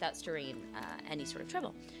 without stirring any sort of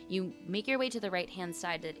trouble. You make your way to the right-hand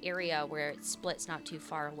side, that area where it splits not too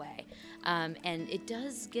far away. And it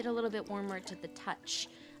does get a little bit warmer to the touch.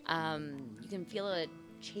 You can feel a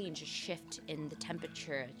change, a shift in the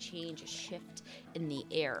temperature, a shift in the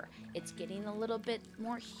air. It's getting a little bit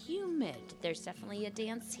more humid. There's definitely a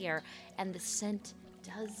dance here, and the scent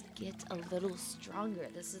does get a little stronger.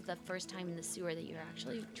 This is the first time in the sewer that you're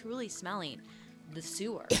actually truly smelling the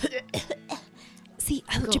sewer. See,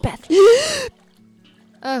 hold your breath.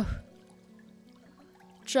 Oh.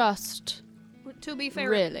 Just To be fair,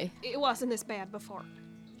 really. it wasn't this bad before.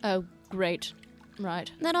 Oh, great.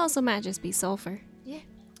 Right. That also might just be sulfur.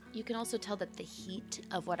 You can also tell that the heat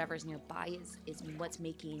of whatever's nearby is what's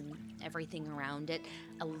making everything around it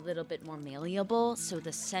a little bit more malleable. So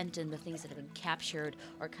the scent and the things that have been captured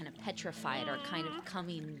or kind of petrified are kind of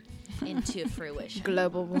coming into fruition.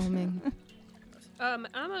 Global warming. I'm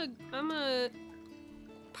a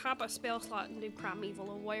pop a spell slot and do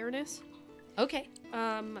primeval awareness. Okay.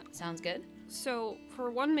 Sounds good. So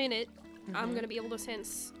for 1 minute, I'm gonna be able to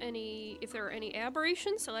sense if there are any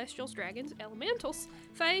aberrations, celestials, dragons, elementals,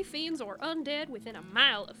 fae, fiends, or undead within a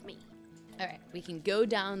mile of me. All right, we can go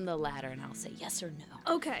down the ladder and I'll say yes or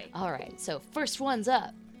no. Okay. All right, so first one's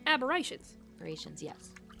up. Aberrations. Aberrations,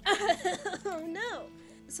 yes. Oh no.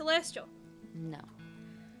 Celestial. No.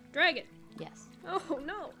 Dragon. Yes. Oh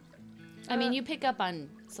no. I mean, you pick up on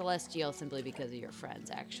celestial simply because of your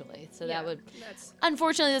friends, actually. So Yeah, that would, that's-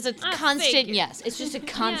 unfortunately, that's a I constant figured. yes. It's just a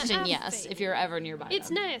constant I yes figured. if you're ever nearby. It's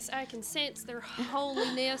them. nice. I can sense their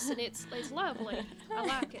holiness, and it's lovely. I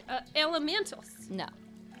like it. Elementals. No.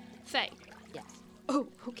 Fae. Yes. Oh,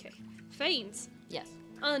 okay. Fiends. Yes.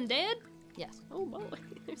 Undead. Yes. Oh boy,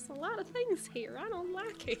 there's a lot of things here. I don't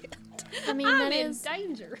like it. I mean, I'm that in is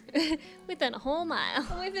danger. within a whole mile.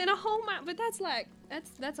 Within a whole mile, but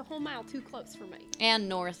that's a whole mile too close for me. And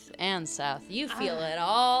north and south. You feel it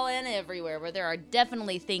all and everywhere where there are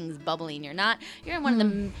definitely things bubbling. You're in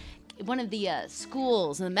one of the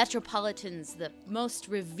schools, the metropolitans, the most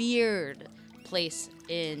revered place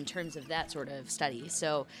in terms of that sort of study.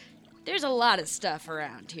 So there's a lot of stuff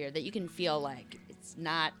around here that you can feel like it's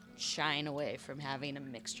not shying away from having a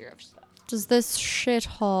mixture of stuff. Does this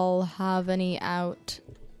shithole have any outs?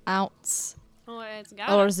 Oh, it's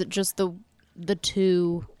got. Or is it just the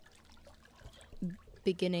two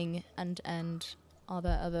beginning and end? Are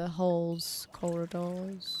there other holes,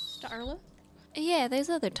 corridors? Darla. Yeah,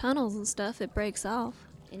 there's other tunnels and stuff it breaks off.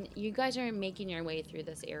 And you guys are making your way through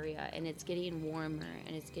this area, and it's getting warmer,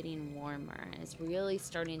 and it's getting warmer, and it's really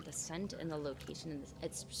starting to scent in the location.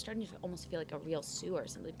 It's starting to almost feel like a real sewer,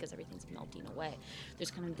 simply because everything's melting away.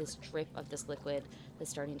 There's kind of this drip of this liquid that's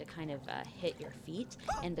starting to kind of hit your feet,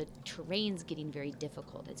 and the terrain's getting very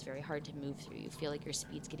difficult. It's very hard to move through. You feel like your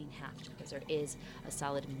speed's getting halved because there is a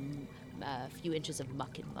solid few inches of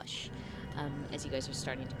muck and mush as you guys are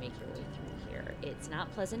starting to make your way through here. It's not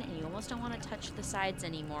pleasant, and you almost don't want to touch the sides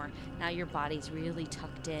anymore. anymore. Now your body's really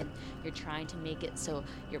tucked in. You're trying to make it so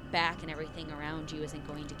your back and everything around you isn't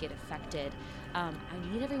going to get affected. I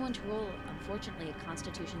need everyone to roll, unfortunately, a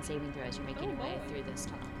Constitution saving throw as you're making your way through this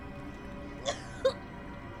tunnel.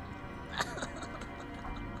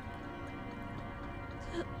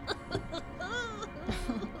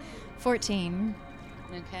 14.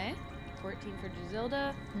 Okay. 14 for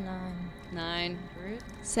Drizilda. 9 for Root.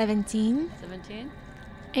 17. 17.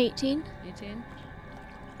 18. 18.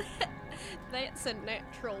 That's a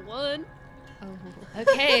natural 1.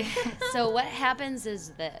 Okay, so what happens is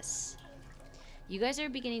this. You guys are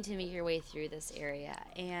beginning to make your way through this area,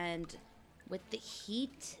 and with the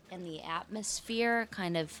heat and the atmosphere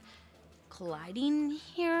kind of colliding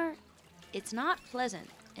here, it's not pleasant,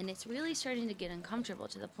 and it's really starting to get uncomfortable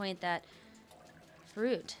to the point that,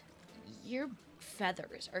 Fruit, your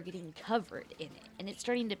feathers are getting covered in it, and it's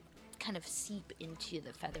starting to kind of seep into the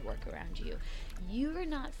featherwork around you. You're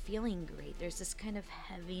not feeling great. There's this kind of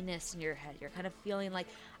heaviness in your head. You're kind of feeling like,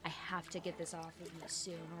 I have to get this off of me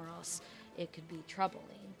soon, or else it could be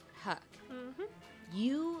troubling. Huck,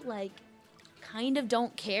 you, like, kind of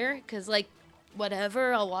don't care, because, like,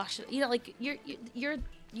 whatever, I'll wash it. You know, like,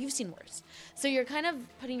 you've seen worse. So you're kind of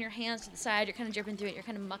putting your hands to the side, you're kind of dripping through it, you're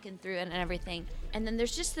kind of mucking through it and everything. And then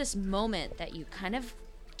there's just this moment that you kind of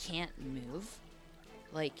can't move.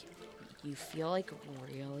 Like, you feel like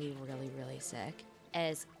really, really, really sick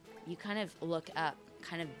as you kind of look up,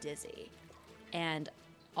 kind of dizzy. And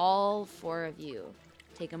all 4 of you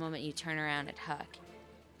take a moment, you turn around at Huck,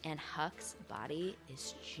 and Huck's body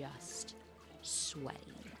is just sweating.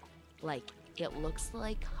 Like, it looks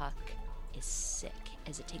like Huck is sick,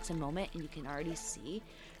 as it takes a moment, and you can already see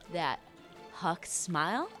that Huck's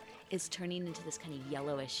smile is turning into this kind of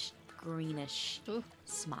yellowish, greenish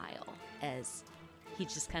smile as he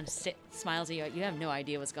just kind of smiles at you. You have no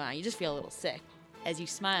idea what's going on. You just feel a little sick. As you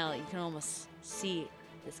smile, you can almost see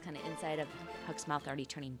this kind of inside of Huck's mouth already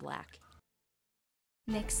turning black.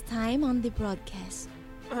 Next time on the broadcast.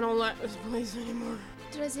 I don't like this place anymore.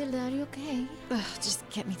 Drizilda, are you okay? Ugh, just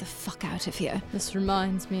get me the fuck out of here. This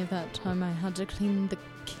reminds me of that time I had to clean the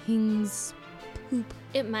king's poop.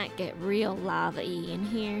 It might get real lava-y in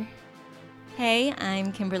here. Hey,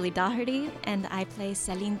 I'm Kimberly Doherty, and I play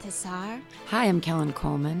Celine Tessar. Hi, I'm Kellen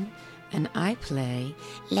Coleman, and I play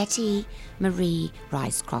Letty Marie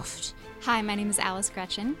Ricecroft. Hi, my name is Alice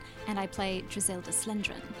Gretchen, and I play Drizilda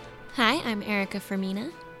Slendron. Hi, I'm Erica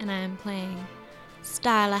Fermina, and I'm playing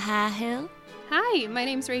Starla Highhill. Hi, my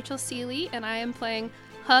name's Rachel Seeley, and I am playing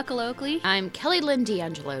Huck Loakley. I'm Kelly Lynn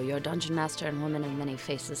D'Angelo, your dungeon master and woman of many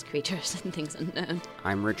faceless creatures and things unknown.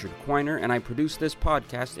 I'm Richard Quiner, and I produce this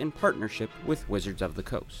podcast in partnership with Wizards of the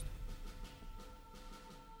Coast.